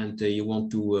details and you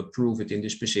want to prove it in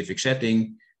this specific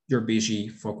setting, you're busy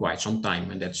for quite some time.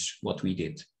 And that's what we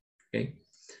did. Okay.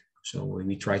 So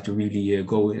we try to really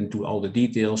go into all the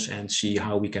details and see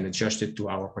how we can adjust it to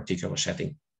our particular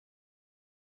setting.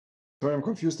 So I'm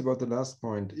confused about the last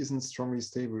point. Isn't strongly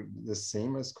stable the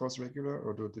same as coarse regular,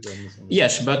 or did I misunderstand?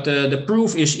 Yes, but the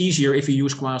proof is easier if you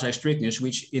use quasi-strictness,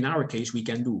 which in our case we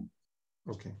can do.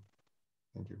 Okay,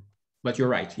 thank you. But you're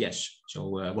right, yes.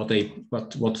 So what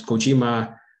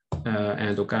Kojima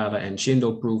and Okada and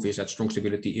Shindo prove is that strong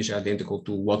stability is identical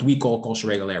to what we call coarse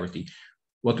regularity.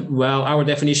 Well, our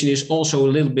definition is also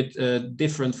a little bit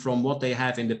different from what they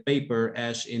have in the paper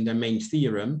as in their main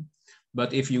theorem.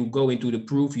 But if you go into the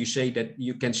proof, you say that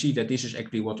you can see that this is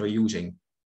actually what they're using.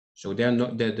 So they're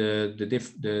not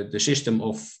the system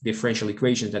of differential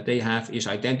equations that they have is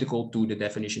identical to the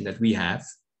definition that we have,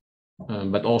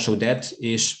 but also that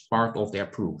is part of their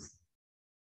proof.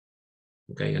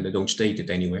 Okay, and they don't state it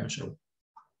anywhere. So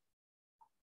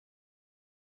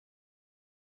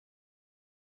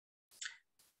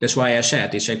that's why I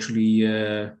said it's actually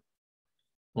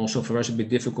also for us a bit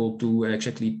difficult to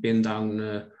exactly pin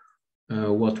down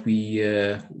what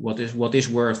is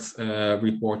worth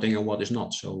reporting and what is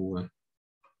not. So,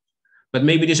 but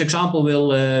maybe this example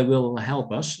will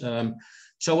help us.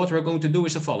 So what we're going to do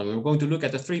is the following: we're going to look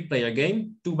at a 3-player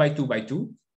game, 2 by 2 by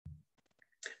 2.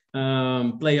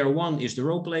 Player 1 is the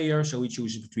row player, so he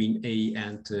chooses between A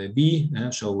and B.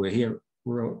 So here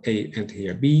row A and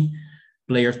here B.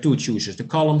 Player 2 chooses the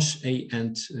columns A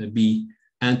and B,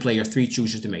 and player 3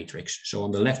 chooses the matrix. So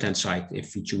on the left-hand side,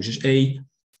 if he chooses A,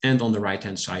 and on the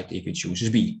right-hand side, if he chooses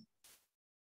B.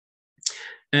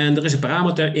 And there is a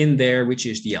parameter in there, which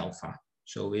is the alpha.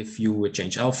 So if you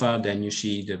change alpha, then you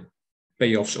see the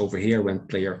payoffs over here when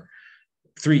player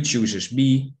 3 chooses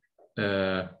B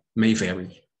may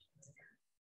vary.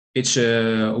 It's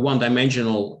a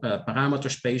one-dimensional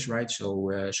parameter space, right?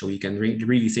 So, so you can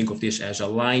really think of this as a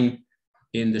line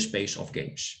in the space of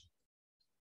games.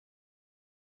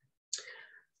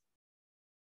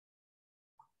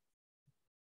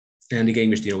 And the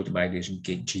game is denoted by this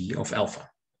G of alpha.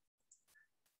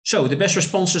 So the best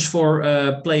responses for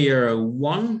player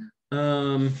 1.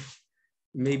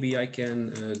 Maybe I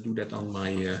can do that on my,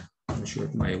 I'm not sure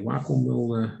if my Wacom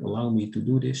will allow me to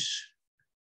do this.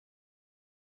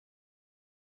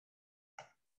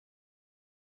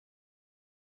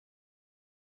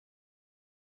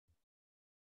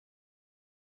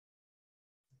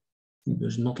 It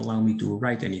does not allow me to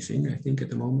write anything, I think, at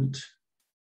the moment.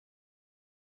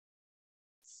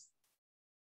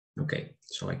 Okay,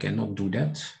 so I cannot do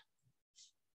that.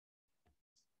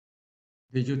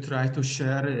 Did you try to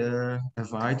share a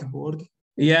whiteboard?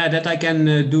 Yeah, that I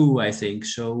can do, I think.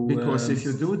 So because if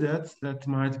you do that, that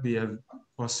might be a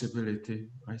possibility,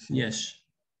 I think. Yes.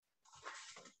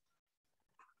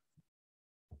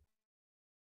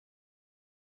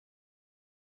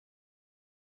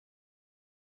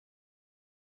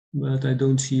 But I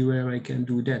don't see where I can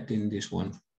do that in this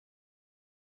one.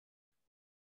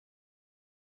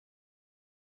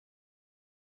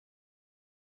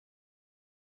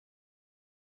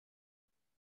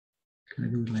 Can I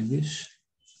do it like this?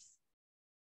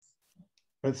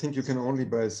 I think you can only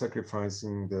by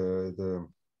sacrificing the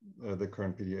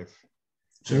current PDF.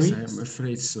 Sorry? Yes, I'm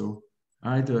afraid so.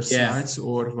 Either slides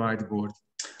or whiteboard.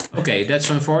 Okay, that's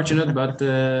unfortunate, but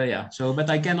yeah. So, but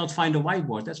I cannot find a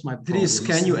whiteboard. That's my problem. Dries,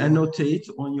 can you annotate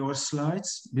on your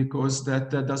slides? Because that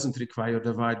doesn't require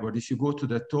the whiteboard. If you go to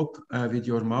the top with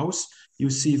your mouse, you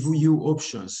see view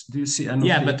options. Do you see annotate?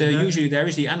 Yeah, but usually there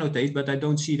is the annotate, but I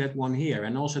don't see that one here,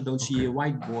 and also don't see a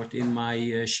whiteboard in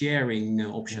my sharing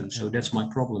option. So that's my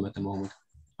problem at the moment.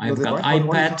 I've got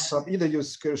iPad. Either you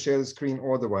share the screen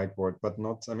or the whiteboard, but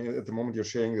not, I mean, at the moment you're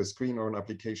sharing the screen or an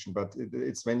application, but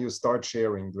it's when you start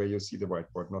sharing where you see the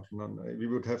whiteboard. We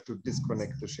would have to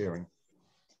disconnect the sharing.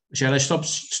 Shall I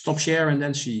stop share and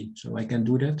then see? So I can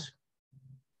do that.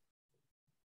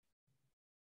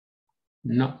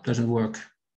 No, doesn't work.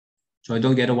 So I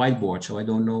don't get a whiteboard. So I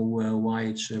don't know why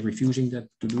it's refusing that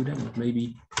to do that. But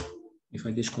maybe if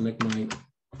I disconnect my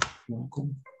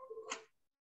Wacom.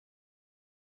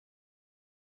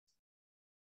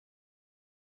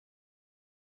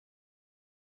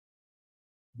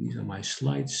 These are my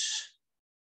slides.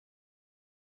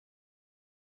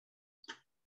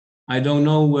 I don't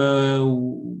know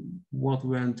what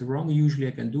went wrong. Usually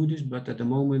I can do this, but at the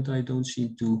moment I don't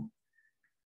seem to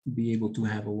be able to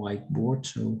have a whiteboard.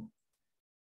 So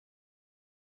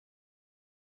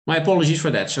my apologies for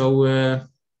that. So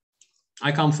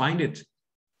I can't find it.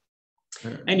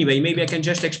 Anyway, maybe I can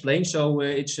just explain. So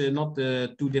it's not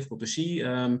too difficult to see.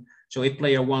 So if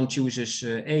player 1 chooses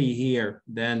A here,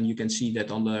 then you can see that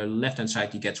on the left-hand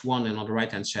side he gets 1 and on the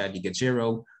right-hand side he gets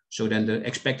 0. So then the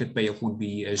expected payoff would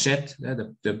be Z,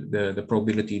 the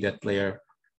probability that player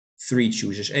 3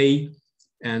 chooses A,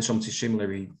 and something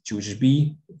similar, he chooses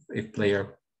B. If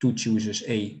player 2 chooses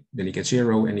A, then he gets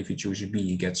 0, and if he chooses B,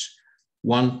 he gets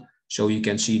 1. So you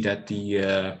can see that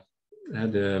the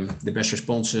best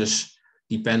responses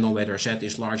depend on whether Z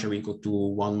is larger or equal to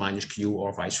 1 minus Q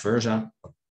or vice versa.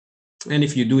 And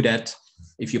if you do that,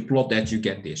 if you plot that, you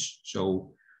get this.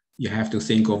 So you have to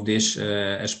think of this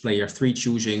as player 3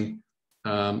 choosing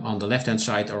on the left-hand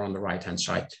side or on the right-hand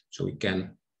side. So we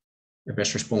can, the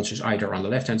best response is either on the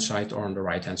left-hand side or on the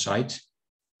right-hand side.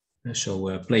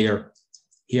 So player,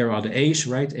 here are the A's,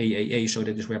 right? A. So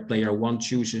that is where player 1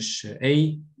 chooses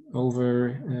A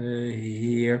over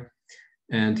here.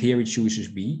 And here it chooses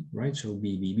B, right? So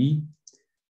B.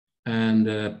 And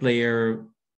player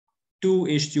 2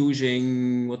 is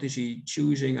choosing, what is he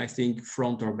choosing? I think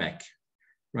front or back,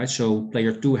 right? So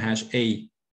player 2 has A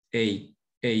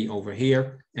over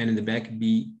here, and in the back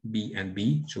B, and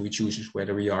B. So he chooses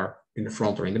whether we are in the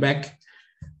front or in the back.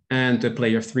 And the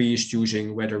player 3 is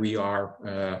choosing whether we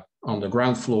are on the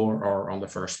ground floor or on the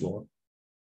first floor,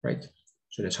 right?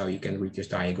 So that's how you can read this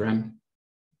diagram.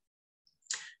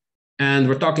 And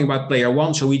we're talking about player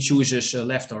 1, so he chooses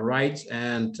left or right.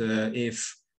 And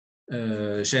if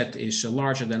Z is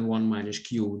larger than 1 minus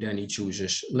Q, then he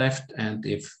chooses left. And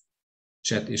if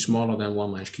Z is smaller than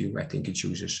 1 minus Q, I think he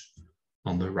chooses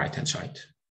on the right-hand side.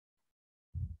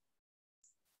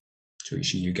 So you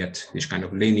see, you get this kind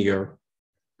of linear,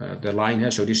 the line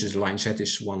here. So this is the line, Z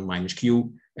is 1 minus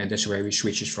Q, and that's where he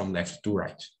switches from left to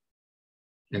right.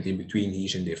 And in between,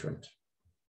 he's indifferent.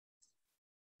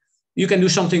 You can do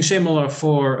something similar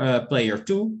for player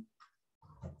 2.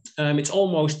 It's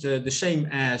almost the same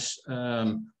as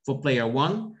for player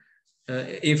 1.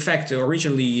 In fact,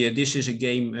 originally, this is a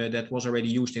game that was already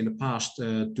used in the past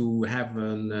to have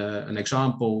an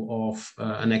example of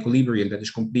an equilibrium that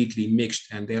is completely mixed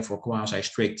and therefore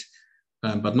quasi-strict,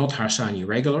 but not Harsanyi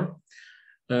regular.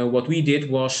 What we did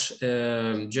was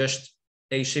just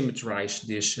asymmetrize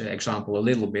this example a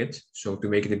little bit, so to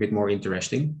make it a bit more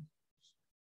interesting.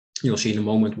 You'll see in a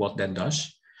moment what that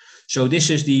does. So this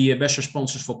is the best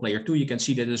responses for player 2. You can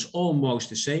see that it's almost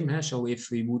the same. So if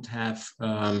we would have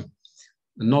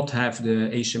not have the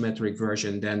asymmetric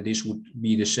version, then this would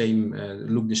be the same,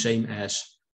 look the same as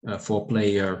for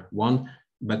player 1.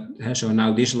 But so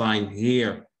now this line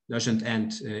here doesn't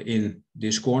end in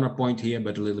this corner point here,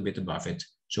 but a little bit above it.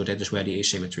 So that is where the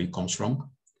asymmetry comes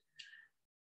from.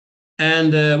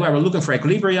 And where we're looking for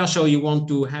equilibria, so you want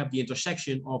to have the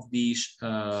intersection of these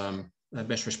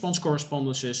best response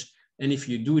correspondences. And if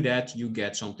you do that, you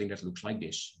get something that looks like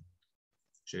this.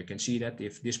 So you can see that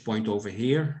if this point over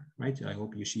here, right, I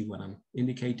hope you see what I'm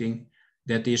indicating,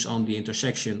 that is on the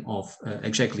intersection of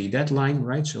exactly that line,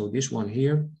 right? So this one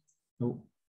here, oh,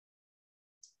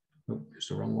 that's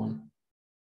the wrong one.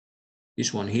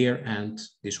 This one here and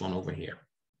this one over here,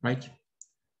 right?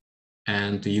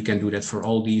 And you can do that for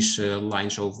all these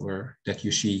lines over that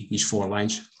you see, these 4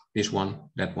 lines, this one,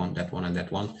 that one, that one, and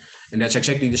that one. And that's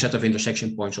exactly the set of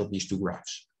intersection points of these 2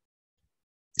 graphs.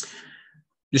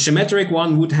 The symmetric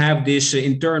one would have this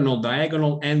internal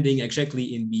diagonal ending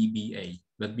exactly in BBA.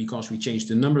 But because we changed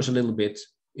the numbers a little bit,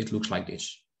 it looks like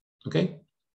this, okay?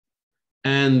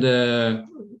 And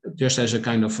just as a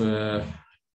kind of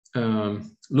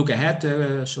look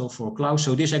ahead, so for Klaus,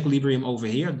 so this equilibrium over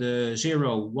here, the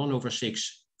 0, 1 over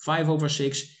 6, 5 over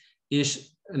 6 is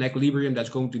an equilibrium that's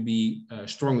going to be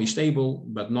strongly stable,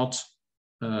 but not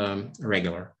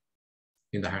regular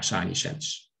in the Harsanyi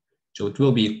sense. So it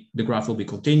will be, the graph will be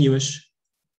continuous,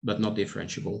 but not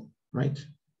differentiable, right?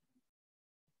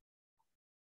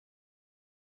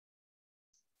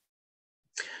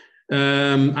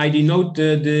 I denote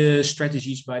the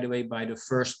strategies, by the way, by the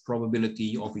first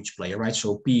probability of each player, right?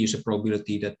 So P is a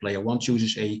probability that player 1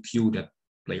 chooses A, Q that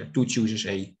player 2 chooses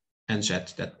A, and Z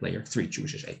that player 3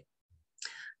 chooses A.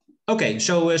 Okay,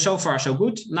 so so far so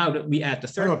good. Now that we add the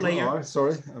third player. R,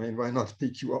 sorry, I mean, why not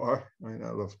PQR? I mean,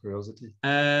 out of curiosity.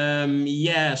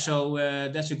 Yeah, so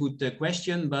that's a good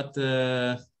question, but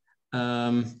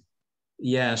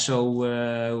yeah,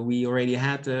 so we already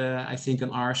had, I think,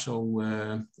 an R, so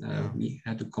we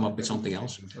had to come up with something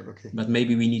else. Okay. But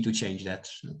maybe we need to change that.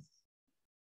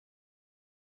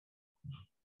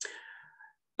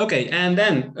 Okay, and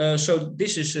then, so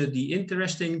this is the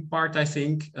interesting part, I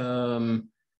think.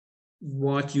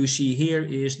 What you see here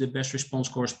is the best response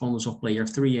correspondence of player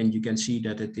 3, and you can see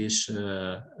that it is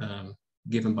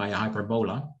given by a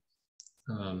hyperbola.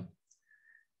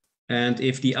 And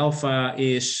if the alpha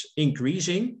is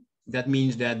increasing, that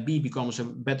means that B becomes a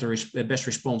best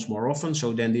response more often.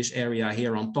 So then this area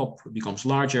here on top becomes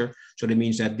larger. So that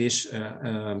means that this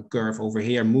curve over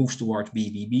here moves towards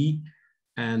BBB,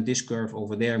 and this curve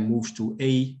over there moves to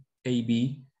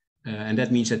AB. And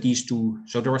that means that these two,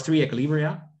 so there are three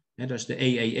equilibria, and there's the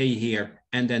AAA here,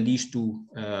 and then these two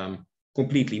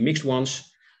completely mixed ones.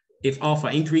 If alpha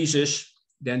increases,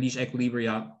 then these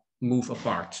equilibria move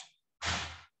apart.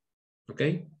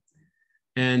 Okay?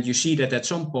 And you see that at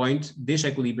some point, this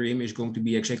equilibrium is going to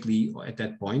be exactly at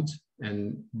that point.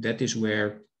 And that is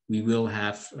where we will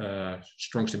have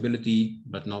strong stability,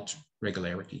 but not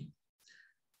regularity.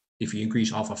 If you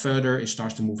increase alpha further, it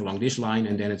starts to move along this line,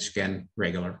 and then it's again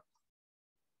regular.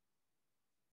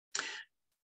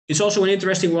 It's also an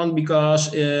interesting one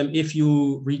because if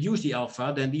you reduce the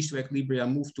alpha, then these two equilibria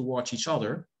move towards each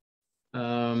other.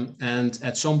 And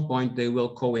at some point, they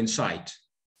will coincide.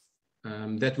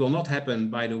 That will not happen,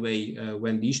 by the way,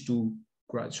 when these two,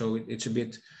 so it's a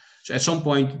bit, so at some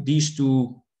point, these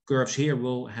two curves here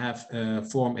will have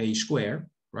form a square,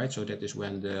 right? So that is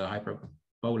when the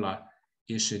hyperbola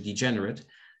is degenerate.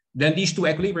 Then these two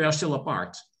equilibria are still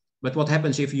apart. But what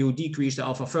happens if you decrease the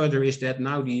alpha further is that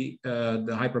now the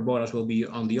hyperbolas will be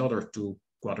on the other two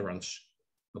quadrants,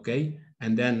 okay?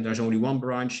 And then there's only one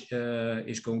branch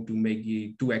is going to make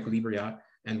the two equilibria.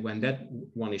 And when that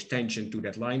one is tangent to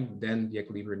that line, then the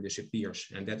equilibrium disappears.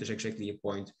 And that is exactly a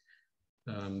point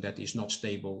that is not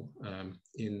stable,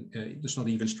 it's not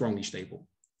even strongly stable.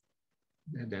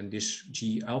 And then this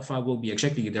G alpha will be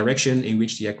exactly the direction in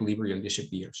which the equilibrium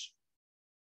disappears.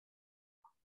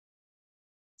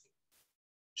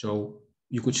 So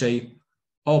you could say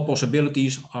all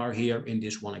possibilities are here in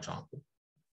this one example.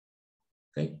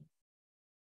 Okay.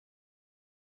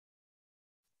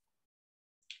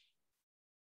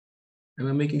 Am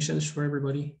I making sense for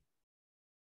everybody?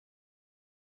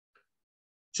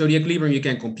 So the equilibrium you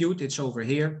can compute, it's over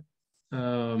here.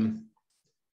 So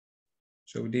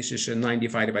this is 9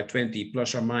 divided by 20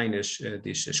 plus or minus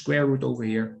this square root over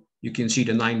here. You can see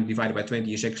the 9 divided by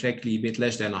 20 is exactly a bit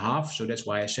less than a half. So that's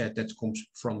why I said that comes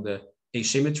from the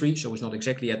asymmetry. So it's not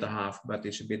exactly at a half, but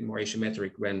it's a bit more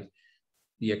asymmetric when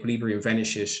the equilibrium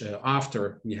vanishes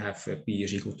after we have P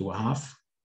is equal to a half.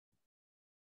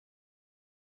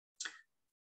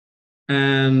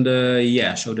 And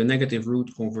yeah, so the negative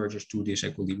root converges to this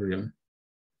equilibrium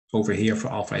over here for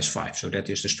alpha is 5. So that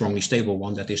is the strongly stable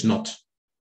one that is not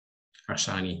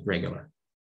Harsanyi regular.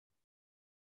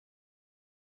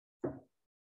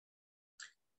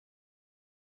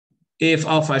 If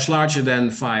alpha is larger than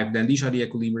 5, then these are the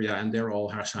equilibria and they're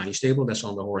all Harsanyi stable. That's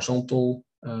on the horizontal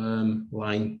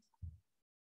line.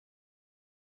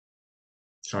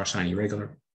 It's Harsanyi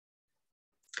regular.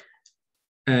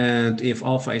 And if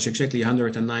alpha is exactly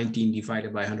 119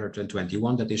 divided by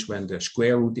 121, that is when the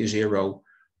square root is 0,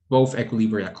 both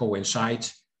equilibria coincide,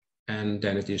 and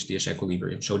then it is this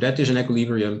equilibrium. So that is an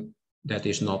equilibrium that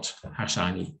is not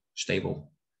Harsanyi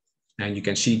stable. And you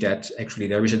can see that actually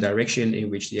there is a direction in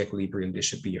which the equilibrium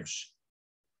disappears.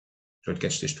 So it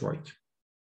gets destroyed.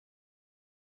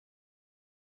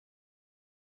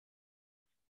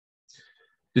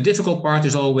 The difficult part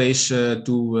is always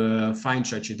to find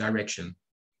such a direction.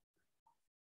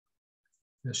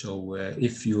 So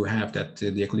if you have that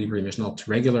the equilibrium is not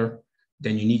regular,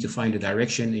 then you need to find a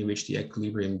direction in which the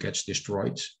equilibrium gets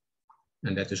destroyed.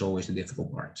 And that is always the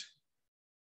difficult part.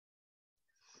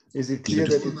 Is it clear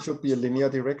that it should be a linear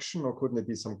direction, or couldn't it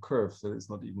be some curve that is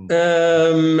not even?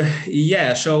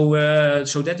 Yeah, so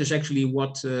that is actually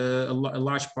what a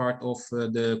large part of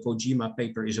the Kojima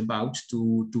paper is about,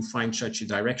 to find such a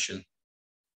direction.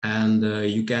 And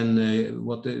you can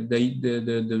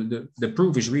the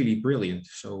proof is really brilliant.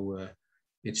 So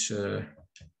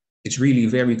it's really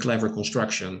very clever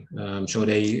construction. So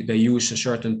they use a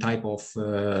certain type of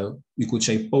you could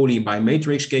say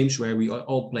polybimatrix games where we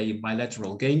all play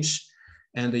bilateral games,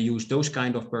 and they use those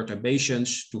kind of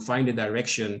perturbations to find a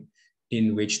direction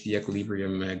in which the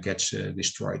equilibrium gets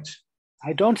destroyed.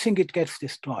 I don't think it gets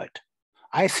destroyed.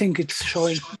 I think it's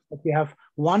showing that we have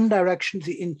one direction,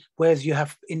 whereas you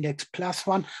have index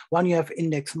 +1, one you have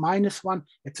index -1.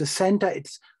 At the center, it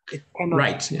cannot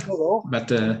right. Yeah.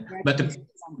 But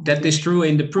that is true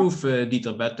in the proof,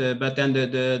 Dieter. But then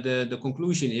the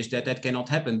conclusion is that that cannot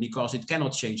happen because it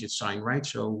cannot change its sign, right?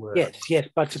 So yes.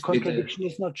 But the contradiction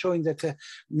is not showing that there's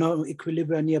no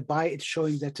equilibrium nearby. It's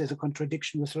showing that there's a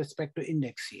contradiction with respect to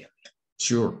index here.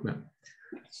 Sure. Yeah.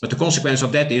 But the consequence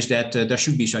of that is that there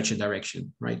should be such a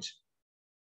direction, right?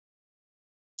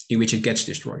 In which it gets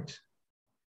destroyed.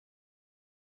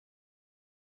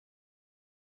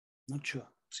 Not sure.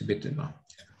 It's a bit.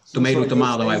 tomato, so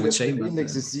tomato, I would say. The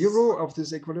index is 0 of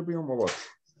this equilibrium or what?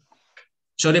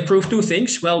 So they prove two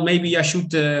things. Well, maybe I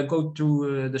should go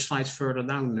through the slides further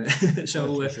down.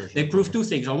 So they prove two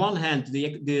things. On one hand,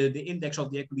 the index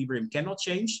of the equilibrium cannot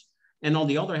change. And on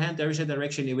the other hand, there is a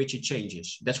direction in which it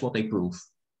changes. That's what they prove.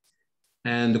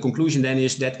 And the conclusion then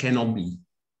is that cannot be.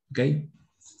 Okay.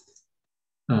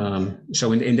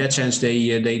 So in that sense,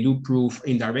 they do prove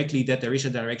indirectly that there is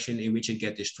a direction in which it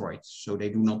gets destroyed. So they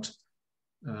do not,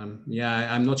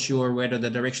 I'm not sure whether the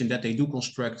direction that they do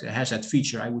construct has that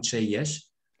feature. I would say yes.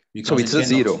 So it's a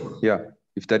 0, yeah.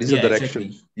 If there is a direction,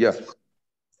 exactly. Yeah.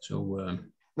 So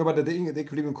no, but the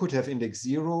equilibrium could have index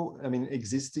 0, I mean,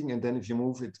 existing, and then if you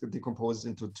move it, decomposes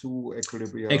into 2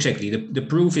 equilibria. Exactly. The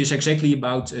proof is exactly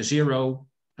about a 0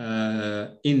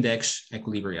 index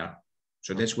equilibria.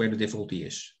 So that's where the difficulty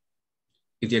is.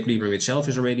 If the equilibrium itself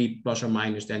is already plus or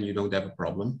minus, then you don't have a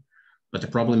problem. But the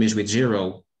problem is with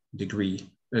 0 degree,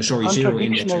 0 index.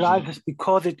 Contradiction arises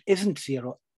because it isn't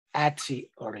 0 at the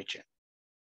origin.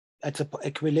 At the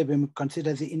equilibrium,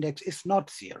 consider the index is not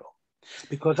 0.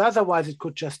 Because otherwise it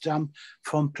could just jump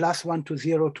from +1 to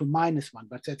 0 to -1,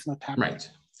 but that's not happening. Right.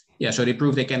 Yeah, so they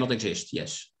prove they cannot exist,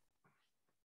 yes.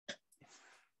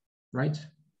 Right?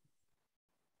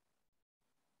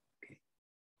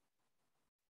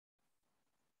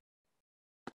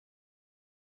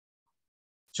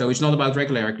 So it's not about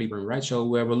regular equilibrium, right? So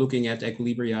we're looking at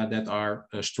equilibria that are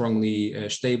strongly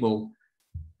stable.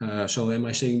 So am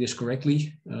I saying this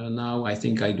correctly? Now I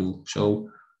think I do. So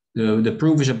the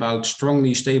proof is about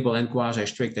strongly stable and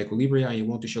quasi-strict equilibria. And you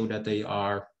want to show that they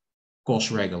are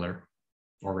cos-regular,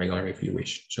 or regular if you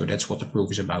wish. So that's what the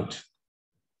proof is about.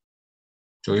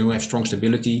 So you have strong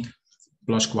stability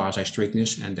plus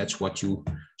quasi-strictness, and that's what you,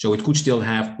 so it could still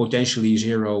have potentially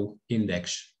 0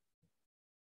 index.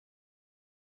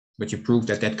 But you prove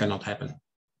that that cannot happen.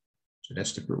 So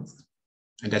that's the proof.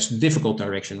 And that's the difficult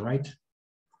direction, right?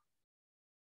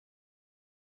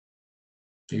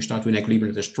 So you start with an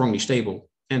equilibrium that is strongly stable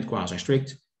and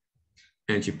quasi-strict,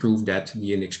 and you prove that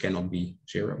the index cannot be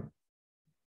 0.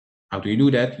 How do you do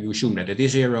that? You assume that it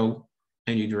is 0,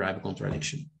 and you derive a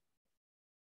contradiction.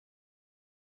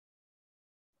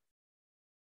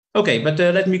 Okay, but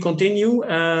let me continue.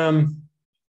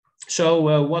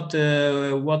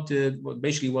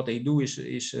 Basically what they do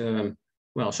is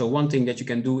well, so one thing that you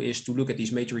can do is to look at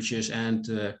these matrices and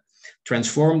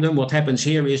transform them. What happens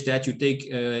here is that you take,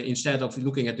 instead of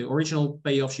looking at the original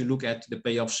payoffs, you look at the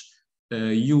payoffs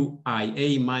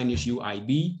UIA minus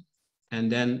UIB, and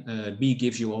then B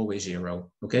gives you always 0,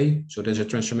 okay? So there's a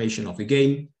transformation of the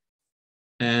game.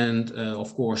 And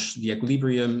of course, the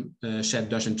equilibrium set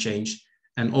doesn't change.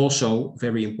 And also,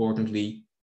 very importantly,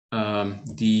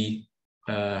 the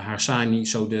Harsanyi,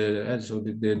 so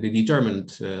the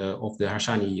determinant of the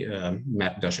Harsanyi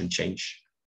map doesn't change.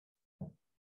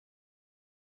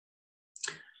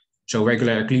 So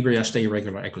regular equilibria stay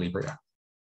regular equilibria.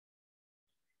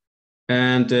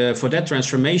 And for that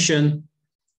transformation,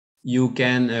 you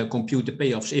can compute the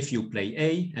payoffs if you play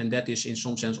A, and that is in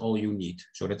some sense all you need.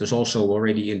 So that is also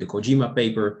already in the Kojima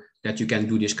paper that you can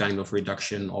do this kind of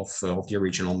reduction of the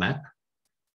original map.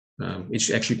 It's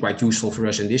actually quite useful for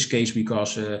us in this case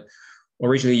because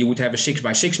originally you would have a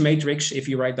 6x6 matrix if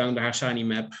you write down the Harsanyi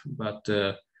map, but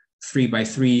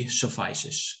 3x3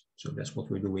 suffices. So that's what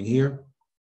we're doing here.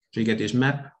 So you get this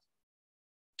map.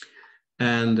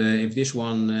 And if this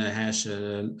one has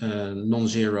a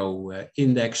non-zero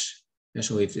index,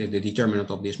 so if the determinant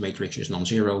of this matrix is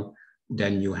non-zero,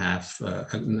 then you have a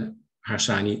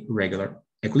Harsanyi regular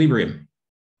equilibrium.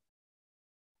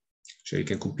 So you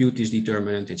can compute this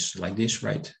determinant. It's like this,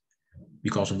 right?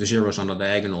 Because of the zeros on the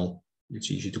diagonal,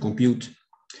 it's easy to compute.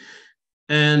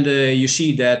 And you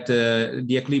see that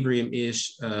the equilibrium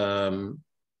is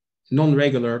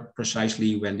non-regular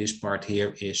precisely when this part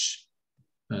here is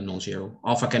non-zero.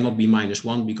 Alpha cannot be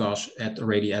 -1 because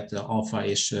already at the alpha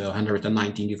is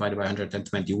 119 divided by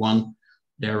 121.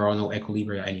 There are no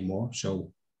equilibria anymore.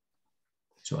 So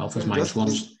alpha is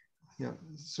 -1. Yeah,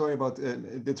 sorry about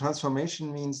the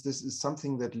transformation means this is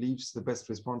something that leaves the best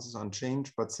responses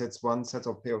unchanged, but sets one set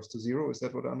of payoffs to 0. Is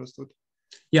that what I understood?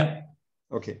 Yeah.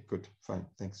 Okay, good, fine,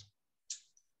 thanks.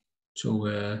 So,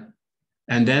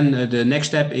 and then the next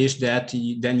step is that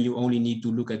then you only need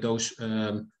to look at those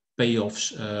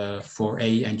payoffs for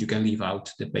A, and you can leave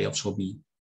out the payoffs for B.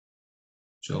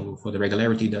 So for the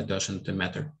regularity, that doesn't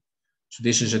matter. So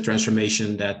this is a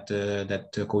transformation that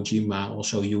Kojima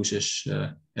also uses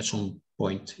at some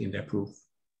point in their proof.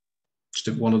 It's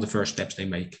one of the first steps they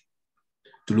make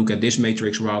to look at this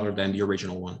matrix rather than the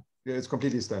original one. Yeah, it's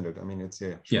completely standard. I mean, it's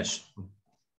yeah. Sure. Yes.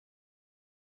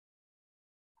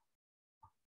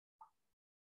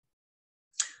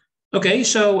 Okay,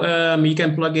 so you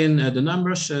can plug in the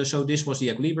numbers. So this was the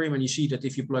equilibrium, and you see that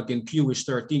if you plug in Q is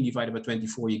 13 divided by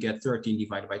 24, you get 13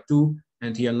 divided by 2.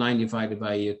 And here 9 divided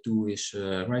by 2 is,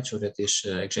 right, so that is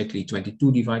exactly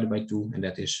 22 divided by 2, and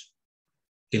that is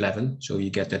 11. So you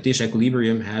get that this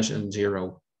equilibrium has a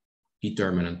 0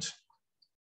 determinant.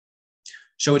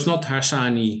 So it's not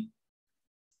Harsanyi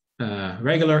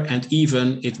regular, and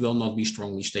even it will not be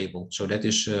strongly stable. So that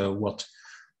is what...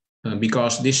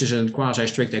 because this is a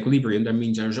quasi-strict equilibrium, that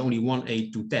means there's only one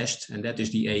A to test, and that is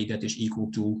the A that is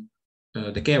equal to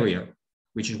the carrier,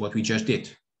 which is what we just did.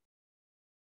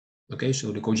 Okay,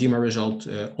 so the Kojima result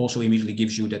also immediately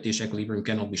gives you that this equilibrium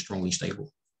cannot be strongly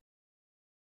stable.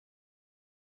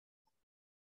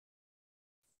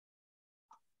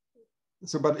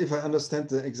 So, but if I understand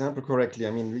the example correctly,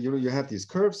 I mean, you had these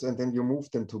curves and then you move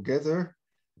them together.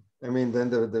 I mean, then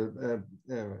the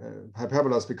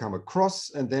hyperbolas become a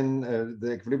cross, and then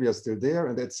the equilibria are still there.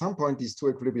 And at some point, these two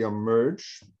equilibria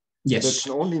merge. Yes. That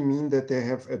can only mean that they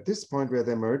have, at this point where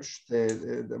they merge,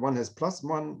 the one has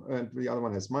 +1 and the other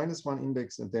one has -1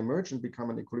 index, and they merge and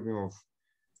become an equilibrium of.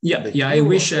 Yeah. I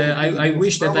wish I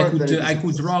wish that I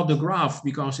could draw the graph,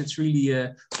 because it's really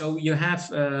so you have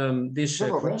this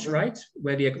cross, right?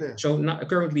 Where the so now,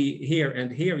 currently here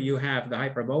and here you have the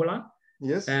hyperbola.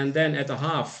 Yes. And then at the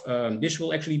half, this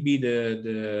will actually be the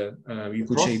you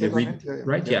could say the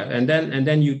right, yeah. And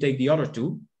then you take the other two.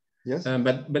 Yes.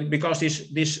 But because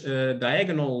this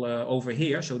diagonal over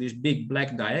here, so this big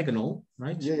black diagonal,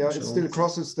 right? Yeah. So it still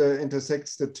crosses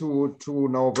intersects the two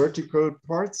now vertical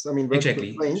parts. I mean,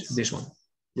 vertical planes. This one.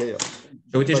 Yeah.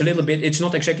 So it is a little bit. It's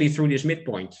not exactly through this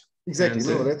midpoint. Exactly.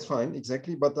 No, that's fine.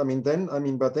 Exactly. But then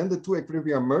the two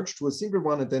equilibria merge to a single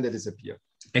one, and then they disappear.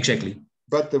 Exactly.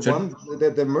 But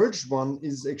the merged one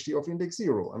is actually of index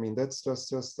 0. I mean, that's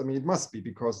just. I mean, it must be,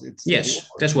 because it's. Yes,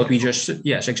 that's what we just.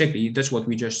 Yes, exactly. That's what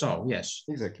we just saw. Yes.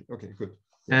 Exactly. Okay. Good.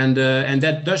 Yeah. And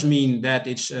that does mean that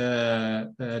it's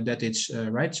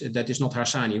right. That is not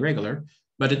Harsanyi regular,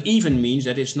 but it even means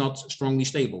that it's not strongly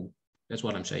stable. That's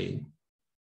what I'm saying.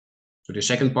 So the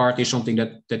second part is something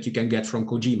that you can get from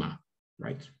Kojima,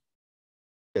 right?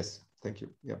 Yes. Thank you.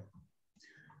 Yeah.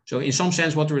 So in some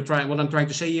sense, what I'm trying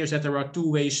to say here is that there are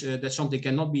two ways that something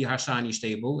cannot be Harsanyi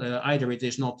stable. Either it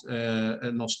is not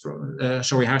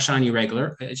Harsanyi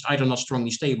regular. It's either not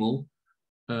strongly stable,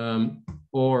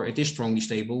 or it is strongly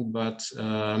stable, but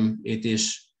it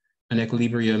is an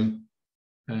equilibrium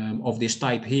of this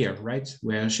type here, right?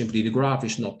 Where simply the graph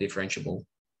is not differentiable.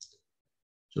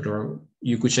 So there are,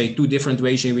 you could say, two different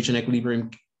ways in which an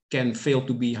equilibrium can fail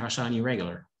to be Harsanyi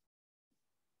regular.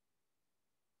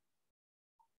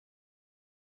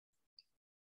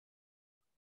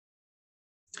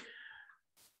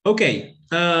 Okay,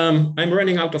 I'm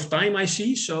running out of time, I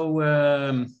see. So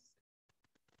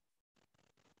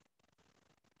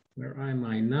where am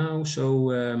I now?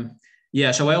 So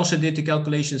yeah, so I also did the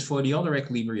calculations for the other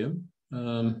equilibrium.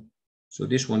 So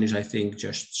this one is, I think,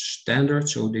 just standard.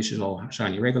 So this is all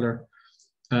Harsanyi regular.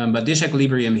 But this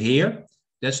equilibrium here,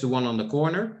 that's the one on the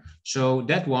corner. So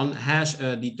that one has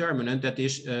a determinant that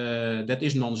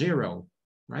is non-zero,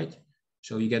 right?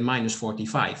 So you get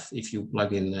 -45 if you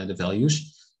plug in the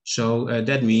values. So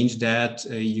that means that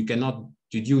you cannot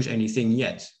deduce anything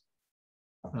yet.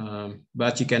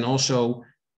 But you can also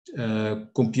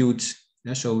compute.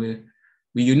 So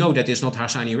you know that it's not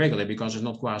Harsanyi regular because it's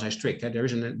not quasi-strict.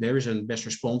 There is a best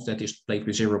response that is played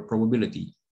with 0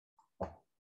 probability,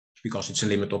 because it's a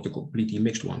limit of the completely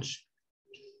mixed ones.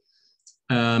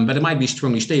 But it might be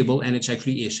strongly stable, and it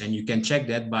actually is. And you can check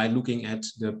that by looking at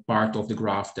the part of the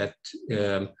graph that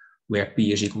where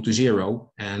P is equal to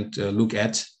 0, and look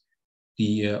at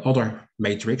the other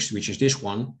matrix, which is this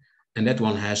one. And that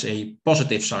one has a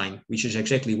positive sign, which is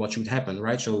exactly what should happen,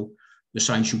 right? So the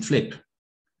sign should flip.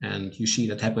 And you see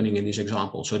that happening in this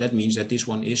example. So that means that this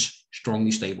one is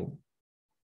strongly stable.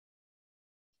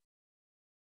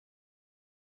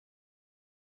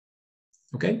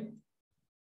 Okay?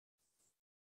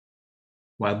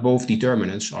 While both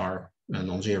determinants are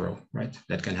non-zero, right?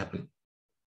 That can happen.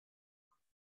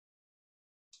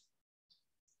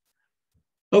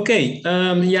 Okay,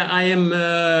 yeah, I am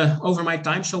over my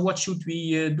time. So what should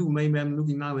we do? Maybe I'm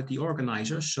looking now at the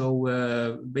organizers.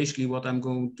 So basically what I'm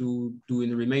going to do in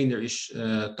the remainder is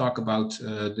talk about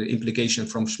the implication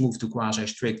from smooth to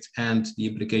quasi-strict, and the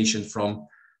implication from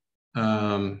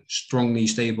strongly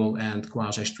stable and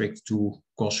quasi-strict to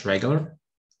cos-regular.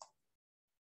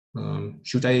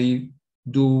 Should I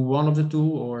do one of the two,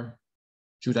 or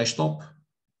should I stop?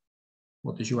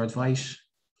 What is your advice?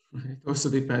 It also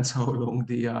depends how long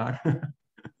they are.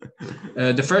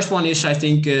 The first one is, I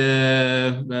think,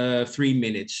 3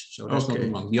 minutes. So that's not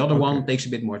long. The other one takes a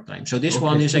bit more time. So this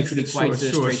one is actually quite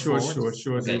straightforward.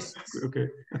 Sure. Okay.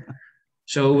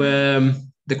 So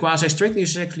the quasi-strictness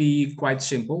is actually quite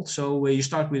simple. So you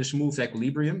start with a smooth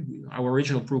equilibrium. Our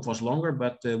original proof was longer,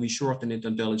 but we shortened it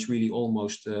until it's really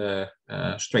almost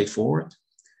straightforward.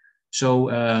 So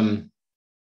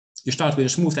you start with a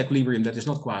smooth equilibrium that is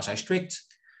not quasi-strict.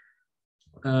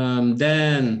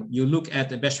 Then you look at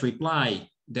the best reply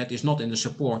that is not in the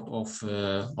support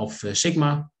of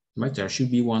sigma, right? There should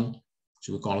be one,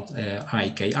 so we call it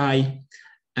IKI.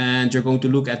 And you're going to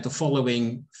look at the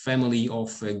following family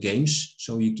of games.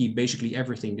 So you keep basically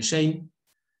everything the same,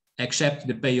 except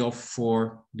the payoff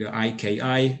for the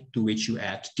IKI, to which you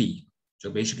add T. So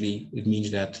basically it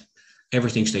means that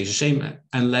everything stays the same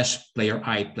unless player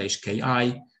I plays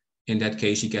KI. In that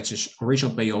case, he gets his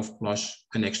original payoff plus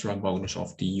an extra bonus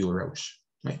of the euros,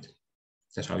 right?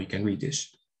 That's how you can read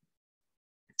this.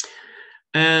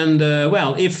 And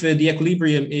well, if the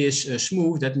equilibrium is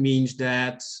smooth, that means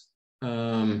that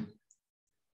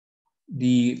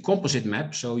the composite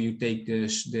map, so you take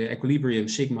the equilibrium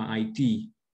sigma IT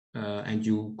and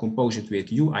you compose it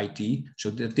with UIT, so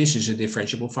that this is a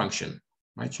differentiable function,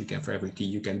 right? So you can, for every T,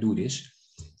 you can do this.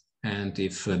 And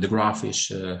if the graph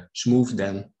is smooth,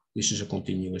 then this is a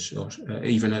continuous, or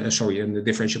even a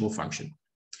differentiable function.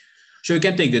 So you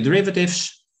can take the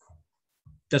derivatives.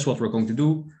 That's what we're going to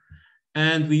do.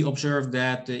 And we observe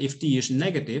that if T is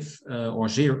negative or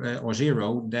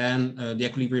zero, then the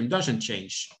equilibrium doesn't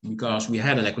change, because we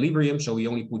had an equilibrium, so we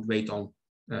only put weight on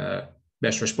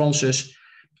best responses.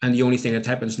 And the only thing that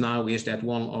happens now is that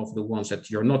one of the ones that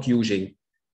you're not using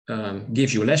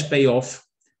gives you less payoff.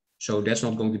 So that's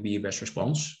not going to be a best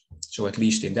response. So at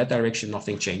least in that direction,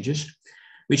 nothing changes,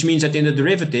 which means that in the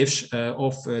derivatives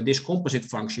of this composite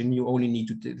function, you only need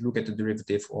to look at the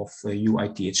derivative of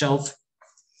UIT itself,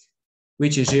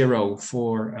 which is 0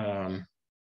 for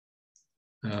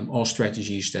all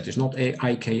strategies that is not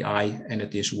IKI, and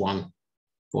it is 1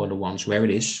 for the ones where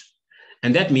it is.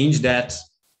 And that means that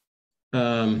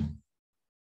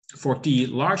for T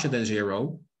larger than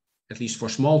 0, at least for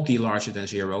small t larger than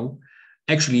 0,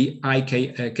 actually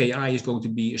KI is going to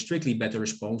be a strictly better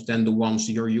response than the ones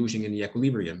you're using in the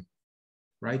equilibrium,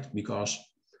 right? Because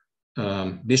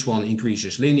this one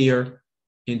increases linear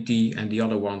in T, and the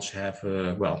other ones have,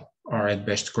 well, are at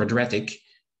best quadratic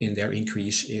in their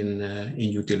increase in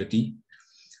utility.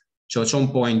 So at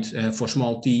some point for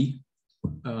small t,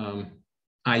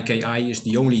 IKI is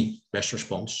the only best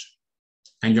response,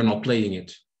 and you're not playing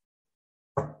it.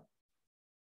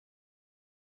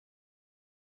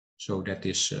 So that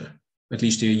is, at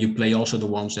least you play also the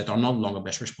ones that are not longer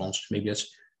best response. Maybe that's,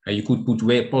 you could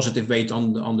put positive weight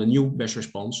on the new best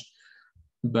response,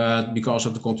 but because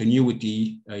of the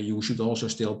continuity, you should also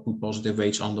still put positive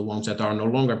weights on the ones that are no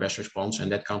longer best response,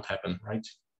 and that can't happen, right?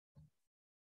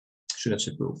 So that's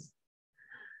the proof.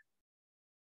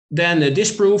 Then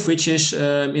this proof, which is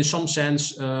in some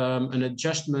sense an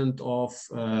adjustment of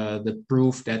the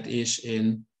proof that is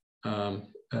in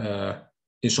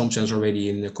some sense already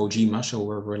in the Kojima, so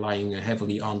we're relying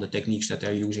heavily on the techniques that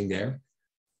they're using there.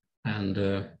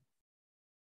 And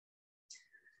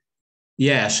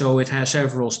yeah, so it has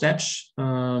several steps.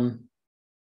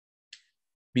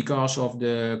 Because of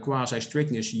the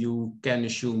quasi-strictness, you can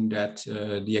assume that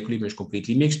the equilibrium is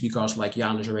completely mixed, because like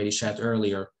Janus already said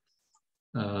earlier,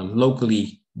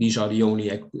 locally, these are the only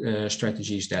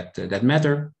strategies that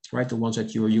matter, right? The ones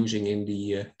that you're using in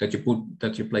the,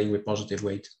 that you're playing with positive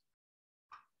weight.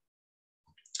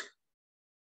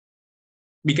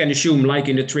 We can assume, like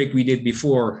in the trick we did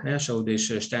before, so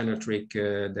this standard trick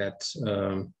that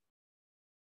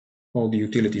all the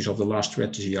utilities of the last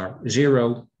strategy are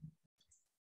 0.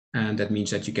 And that means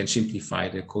that you can simplify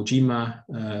the Kojima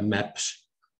maps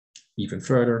even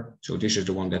further. So this is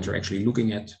the one that you're actually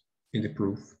looking at in the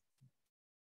proof.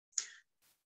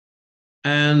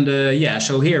 And yeah,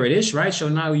 so here it is, right? So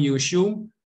now you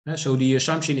assume, so the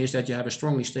assumption is that you have a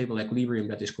strongly stable equilibrium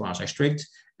that is quasi-strict,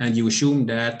 and you assume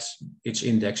that its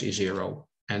index is 0,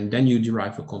 and then you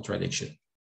derive a contradiction.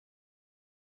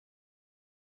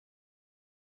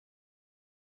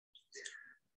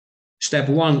 Step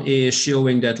 1 is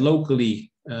showing that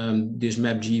locally this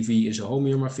map GV is a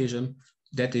homeomorphism.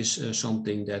 That is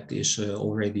something that is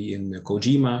already in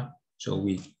Kojima. So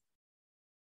we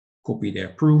copy their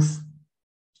proof.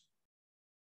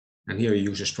 And here you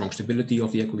use a strong stability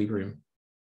of the equilibrium.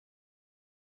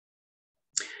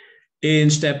 In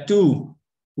step 2,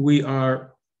 we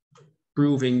are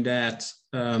proving that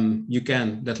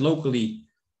that locally,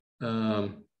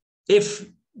 if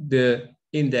the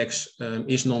index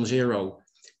is non-zero,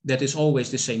 that is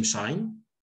always the same sign.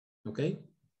 Okay,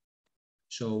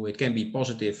 so it can be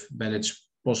positive when it's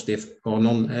positive or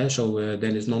non, so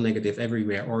then it's non-negative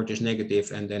everywhere, or just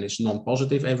negative and then it's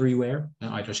non-positive everywhere,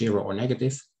 either 0 or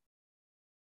negative.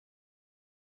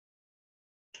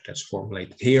 That's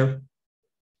formulated here.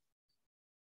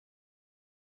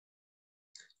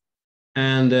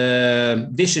 And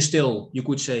this is still, you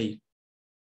could say,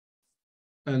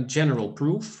 a general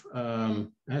proof.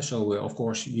 So of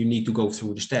course you need to go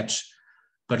through the steps,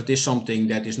 but it is something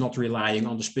that is not relying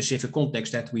on the specific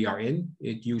context that we are in.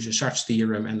 It uses Sartre's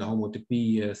theorem and the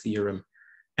homotopy theorem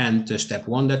and step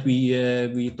 1 that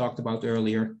we talked about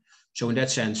earlier. So in that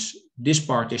sense, this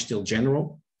part is still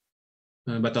general.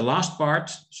 But the last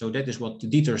part, so that is what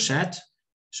Dieter said.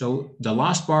 So the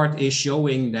last part is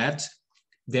showing that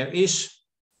there is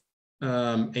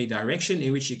a direction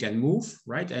in which you can move,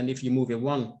 right? And if you move in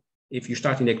one, if you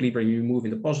start in the equilibrium, you move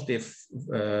in the positive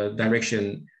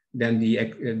direction, then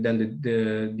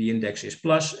the index is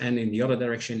plus, and in the other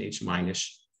direction it's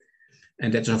minus.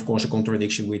 And that's of course a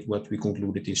contradiction with what we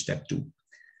concluded in step 2.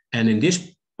 And in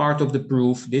this part of the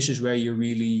proof, this is where you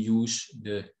really use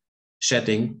the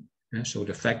setting. So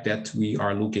the fact that we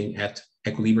are looking at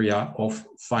equilibria of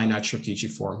finite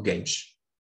strategic form games.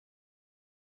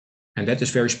 And that is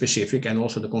very specific, and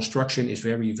also the construction is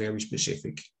very, very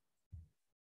specific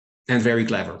and very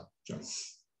clever. So.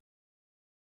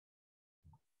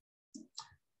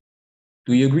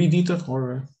 Do you agree, Dieter?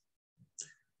 Or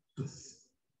I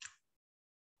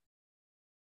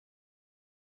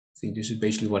think this is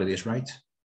basically what it is, right?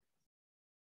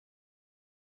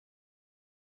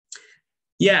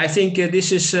 Yeah, I think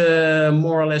this is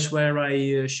more or less where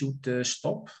I should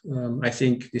stop. I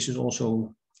think this is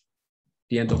also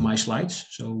the end of my slides.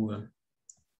 So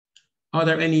are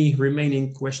there any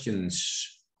remaining questions?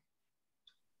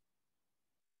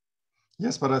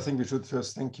 Yes, but I think we should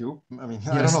first thank you. I mean,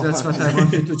 yes, I don't know. That's what I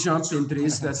wanted to jump in,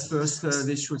 Dries. That's first,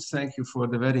 we should thank you for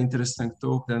the very interesting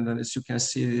talk. And then, as you can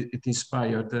see, it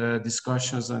inspired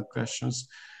discussions and questions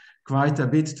quite a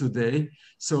bit today.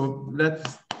 So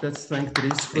let's thank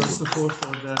Dries first of all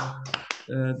for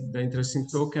the interesting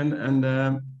talk. And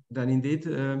then indeed,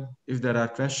 if there are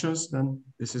questions, then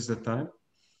this is the time.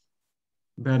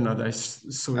 Bernard, I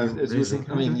saw you raising.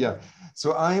 I mean, yeah.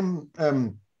 So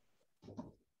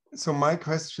so my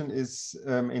question is,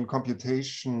 in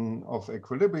computation of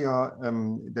equilibria,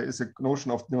 there is a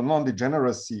notion of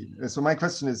non-degeneracy. So my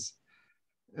question is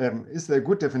there a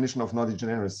good definition of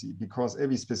non-degeneracy? Because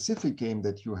every specific game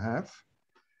that you have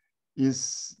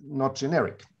is not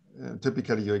generic.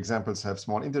 Typically, your examples have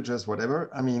small integers, whatever.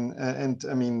 I mean,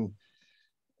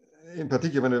 in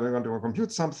particular, when you want to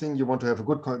compute something, you want to have a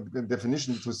good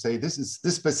definition to say this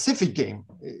specific game.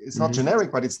 It's not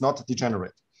generic, but it's not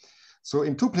degenerate. So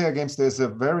in two-player games, there's a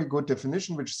very good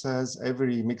definition which says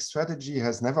every mixed strategy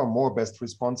has never more best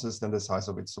responses than the size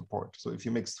of its support. So if you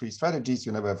mix 3 strategies,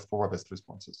 you never have 4 best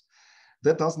responses.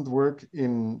 That doesn't work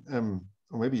in,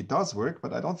 or maybe it does work,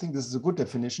 but I don't think this is a good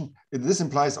definition. This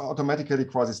implies automatically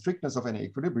quasi-strictness of any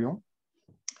equilibrium.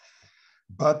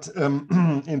 But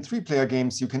in 3-player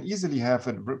games, you can easily have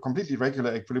a completely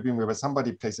regular equilibrium where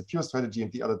somebody plays a pure strategy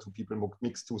and the other 2 people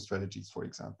mix 2 strategies, for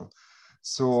example.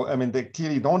 So, I mean, they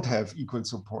clearly don't have equal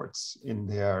supports in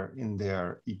their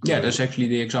equilibrium. Yeah, that's actually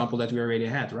the example that we already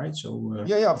had, right? So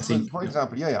yeah, for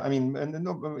example, yeah. I mean,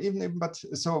 but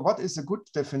so what is a good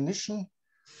definition?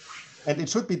 And it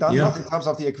should be done not in terms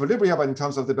of the equilibria, but in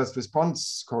terms of the best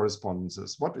response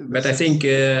correspondences. But I think,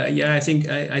 I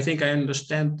think I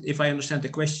understand. If I understand the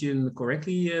question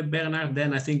correctly, Bernard,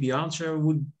 then I think the answer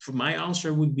would, my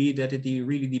answer would be that it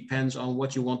really depends on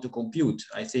what you want to compute.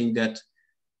 I think that.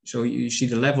 So you see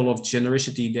the level of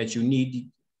genericity that you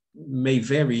need may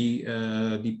vary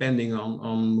depending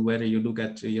on whether you look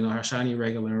at Harsanyi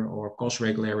regular or cos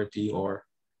regularity or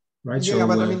right. Yeah, so,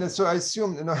 but I mean, so I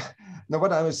assume now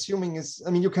what I'm assuming is, I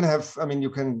mean, you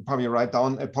can probably write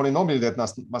down a polynomial that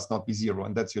must not be 0,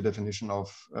 and that's your definition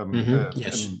of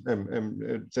yes.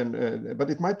 But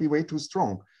it might be way too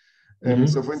strong.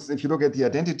 So for instance, if you look at the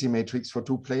identity matrix for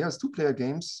 2-player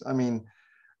games, I mean.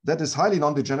 That is highly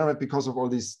non-degenerate because of all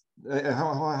these,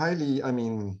 highly, I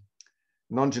mean,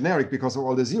 non-generic because of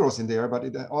all the zeros in there,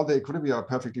 but all the equilibria are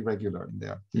perfectly regular in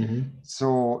there.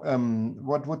 So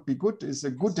what would be good is a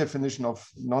good definition of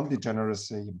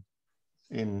non-degeneracy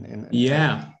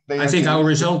I think our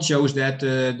result shows that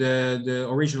the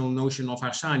original notion of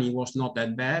Harsanyi was not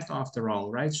that bad after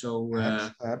all, right? So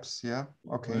perhaps yeah,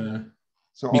 okay.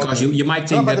 So because you might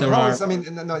think that there are. I mean,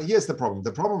 no, here's the problem.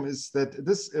 The problem is that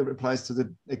this applies to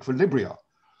the equilibria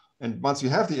And once you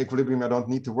have the equilibrium, I don't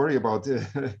need to worry about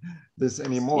this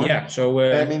anymore. Yeah, so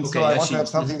I mean, okay, so I want to have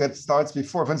something that starts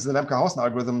before. For instance, the Lemke-Hausen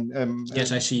algorithm.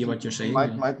 Yes, I see what you're saying.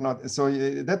 Might not. So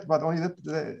that, but only that.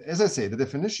 As I say, the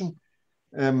definition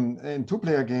in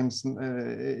two-player games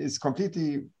is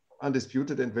completely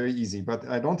undisputed and very easy. But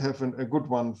I don't have a good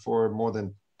one for more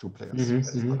than two players.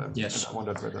 Yes. I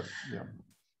wondered whether,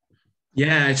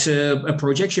 Yeah, it's a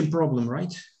projection problem,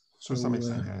 right? To some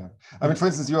extent, yeah. I mean, for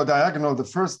instance, your diagonal, the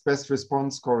first best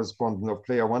response correspondent of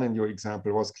player one in your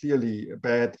example was clearly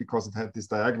bad because it had this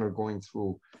diagonal going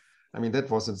through. I mean, that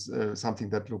was something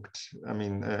that looked, I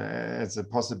mean, as a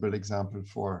possible example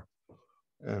for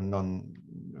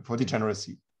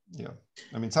degeneracy. Yeah.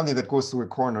 I mean, something that goes through a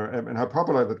corner, and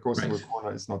hyperbola that goes through a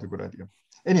corner is not a good idea.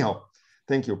 Anyhow,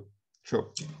 thank you.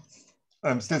 Sure.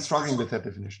 I'm still struggling with that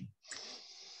definition.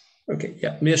 Okay.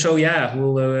 Yeah. So yeah,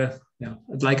 we'll. Yeah,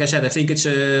 like I said, I think it's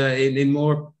in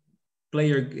more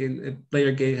player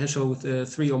games. So with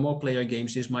 3 or more player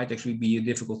games, this might actually be a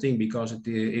difficult thing because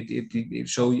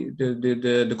so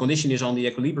the condition is on the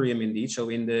equilibrium indeed. So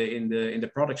in the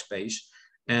product space,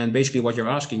 and basically what you're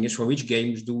asking is for which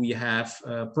games do we have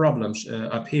problems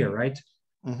up here, right?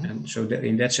 And so that,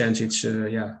 in that sense, it's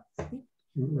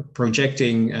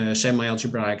projecting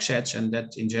semi-algebraic sets, and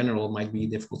that in general might be a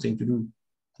difficult thing to do.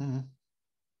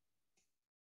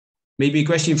 Maybe a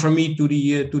question from me to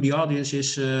the audience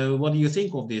is, what do you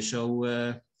think of this?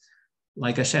 So,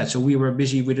 like I said, so we were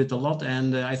busy with it a lot,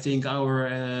 and I think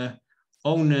our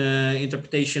own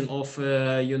interpretation of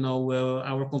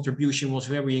our contribution was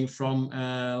varying from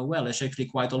well, it's actually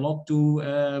quite a lot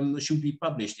to should we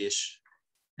publish this?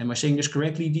 Am I saying this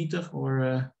correctly, Dieter?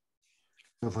 Or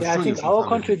yeah, I think our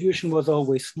contribution was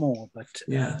always small, but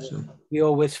we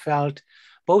always felt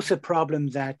both a problem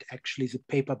that actually the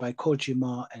paper by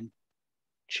Kojima and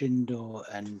Chindo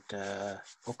and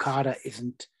Okada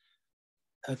isn't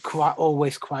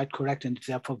always quite correct, and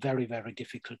therefore very, very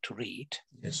difficult to read.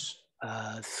 Yes.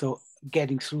 So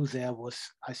getting through there was,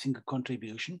 I think, a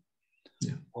contribution,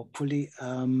 hopefully.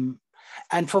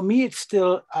 And for me, it's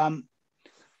still, I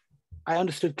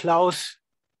understood Klaus'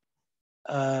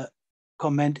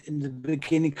 comment in the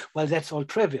beginning, well, that's all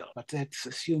trivial, but that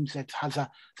assumes that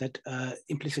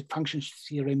implicit function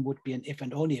theorem would be an if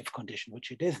and only if condition, which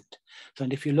it isn't. So,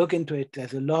 and if you look into it,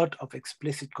 there's a lot of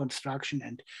explicit construction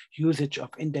and usage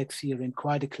of index theory in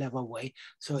quite a clever way.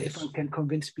 So if I can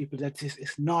convince people that this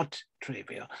is not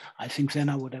trivial, I think then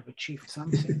I would have achieved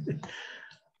something.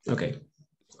 Okay.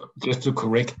 Just to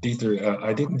correct Dieter,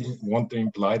 I didn't want to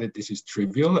imply that this is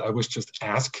trivial. I was just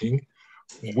asking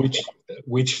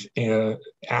which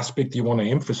aspect you want to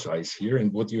emphasize here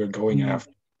and what you're going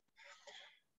after.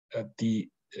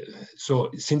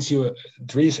 So since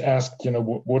Dries asked,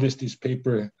 what is this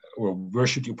paper, or where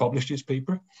should you publish this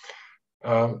paper?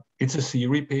 It's a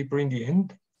theory paper in the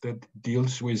end that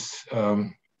deals with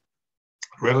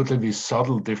relatively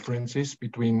subtle differences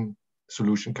between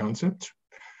solution concepts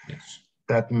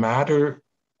that matter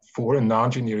for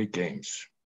non-generic games.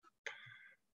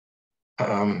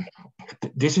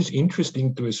 This is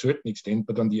interesting to a certain extent,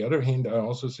 but on the other hand, I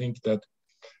also think that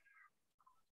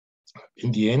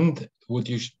in the end, what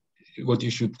you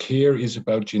should care is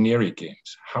about generic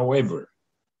games. However,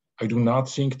 I do not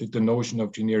think that the notion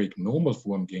of generic normal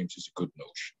form games is a good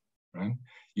notion, right?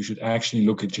 You should actually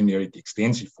look at generic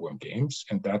extensive form games,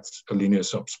 and that's a linear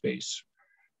subspace.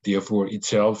 Therefore,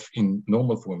 itself in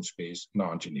normal form space,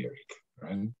 non-generic,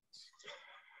 right?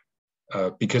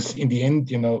 Because in the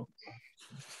end,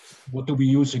 what do we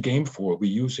use a game for? We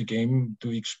use a game to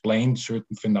explain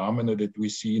certain phenomena that we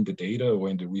see in the data or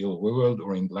in the real world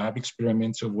or in lab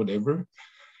experiments or whatever.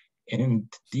 And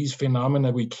these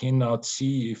phenomena we cannot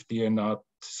see if they are not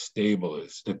stable,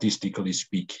 statistically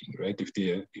speaking, right?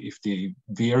 If they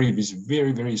vary with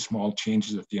very, very small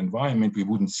changes of the environment, we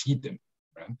wouldn't see them,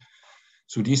 right?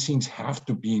 So these things have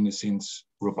to be, in a sense,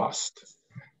 robust.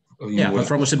 Yeah, but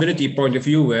from a stability point of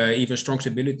view, even strong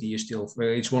stability is still,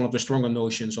 it's one of the stronger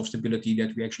notions of stability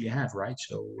that we actually have, right?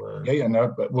 So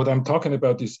no, but what I'm talking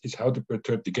about is how to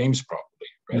perturb the games properly,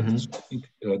 right? So I think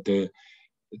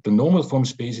the normal form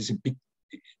space is a bit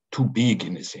too big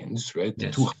in a sense, right?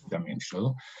 Too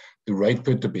high-dimensional. The right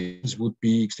perturbations would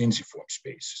be extensive form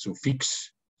space. So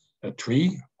fix a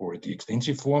tree or the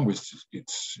extensive form with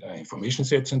its information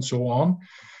sets and so on,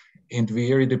 and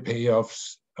vary the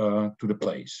payoffs to the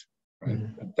place.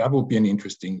 Right? That would be an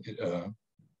interesting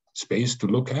space to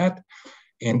look at.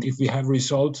 And if we have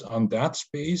results on that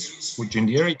space for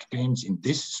generic games in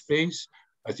this space,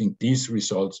 I think these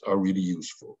results are really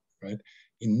useful, right?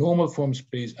 In normal form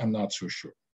space, I'm not so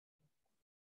sure.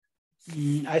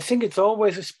 I think it's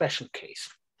always a special case.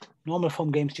 normal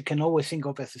form games you can always think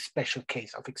of as a special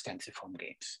case of extensive form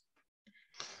games.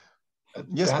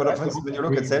 Yes, but for instance, when you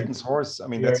look at Selten's Horse, I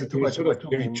mean, that's a 2x2x2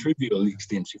 very game. trivial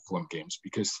extensive form games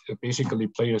because basically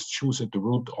players choose at the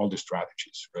root all the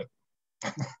strategies, right?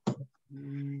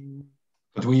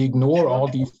 But we ignore all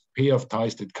these payoff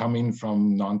ties that come in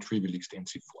from non-trivial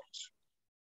extensive forms.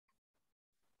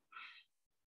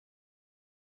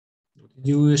 What did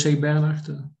you say, Bernard?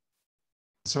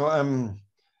 So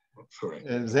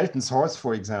Selten's Horse,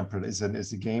 for example, is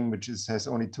a game which has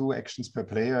only 2 actions per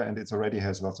player, and it already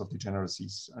has lots of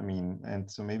degeneracies. I mean, and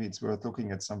so maybe it's worth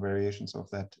looking at some variations of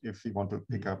that if we want to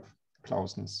pick up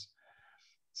Clausen's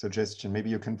suggestion. Maybe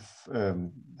you can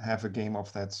have a game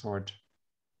of that sort.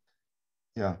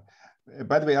 Yeah.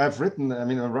 By the way,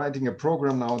 I'm writing a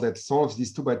program now that solves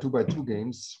these 2x2x2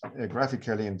 games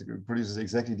graphically and produces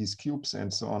exactly these cubes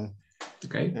and so on.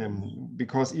 Okay.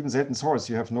 Because even Selten's Horse,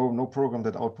 you have no program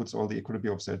that outputs all the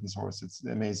equilibria of Selten's Horse. It's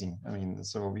amazing. I mean,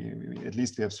 so we at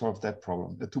least we have solved that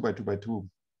problem. The 2x2x2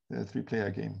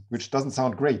 3-player game, which doesn't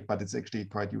sound great, but it's actually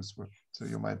quite useful. So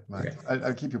you might. Okay.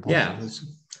 I'll keep you posted. Yeah.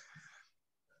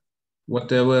 What's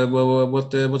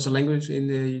the language in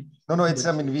the? No, it's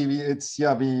it's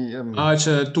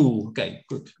a tool. Okay,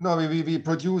 good. No, we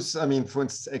produce, I mean, for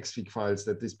instance, Xfig files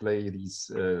that display these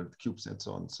cubes and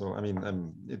so on. So I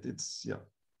mean, it's yeah.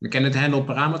 Can it handle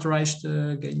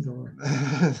parameterized games or?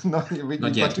 No,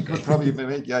 not yet. But could probably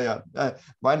make,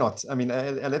 why not? I mean,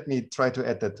 let me try to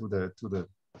add that to the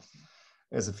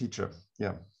as a feature.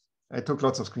 Yeah, I took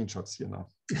lots of screenshots here now.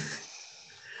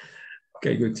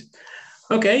 Okay, good.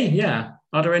 Okay, yeah.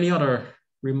 Are there any other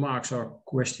remarks or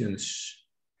questions?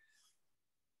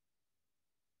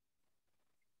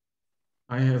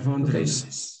 I have one. Okay.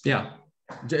 Yeah.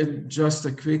 Just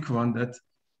a quick one, that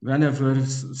whenever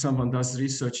someone does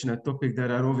research in a topic,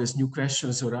 there are always new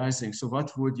questions arising. So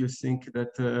what would you think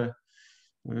that,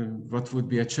 what would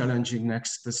be a challenging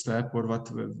next step, or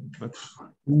what?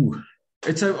 Ooh.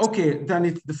 It's okay,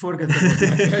 then forget about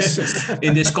my questions.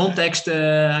 In this context,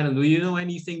 I don't know, do you know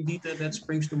anything, Dieter, that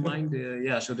springs to mind?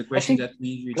 Yeah, so the question that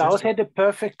we Klaus had a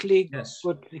perfectly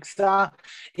good example.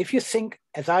 If you think,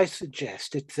 as I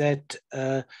suggested, that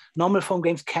normal form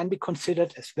games can be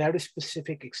considered as very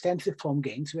specific extensive form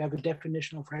games, we have a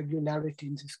definition of regularity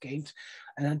in these games,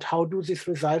 and how do these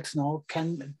results now,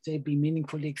 can they be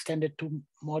meaningfully extended to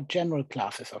more general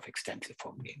classes of extensive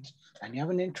form games? And you have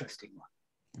an interesting one.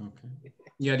 Okay.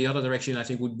 Yeah, the other direction I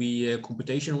think would be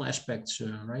computational aspects,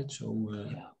 right? So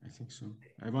yeah, I think so.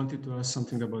 I wanted to ask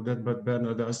something about that, but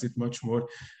Bernard asked it much more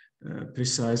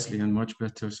precisely and much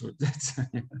better. So that's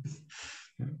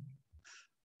yeah.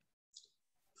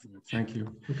 Thank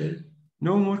you. Okay.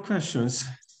 No more questions.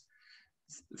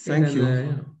 Thank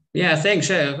you. Yeah, thanks.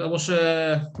 It was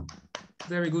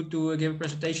very good to give a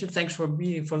presentation. Thanks for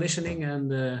listening,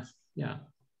 and yeah.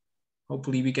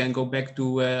 Hopefully we can go back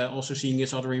to also seeing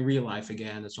each other in real life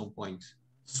again at some point.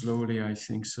 Slowly, I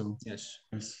think so. Yes.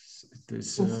 Yes, it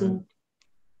is.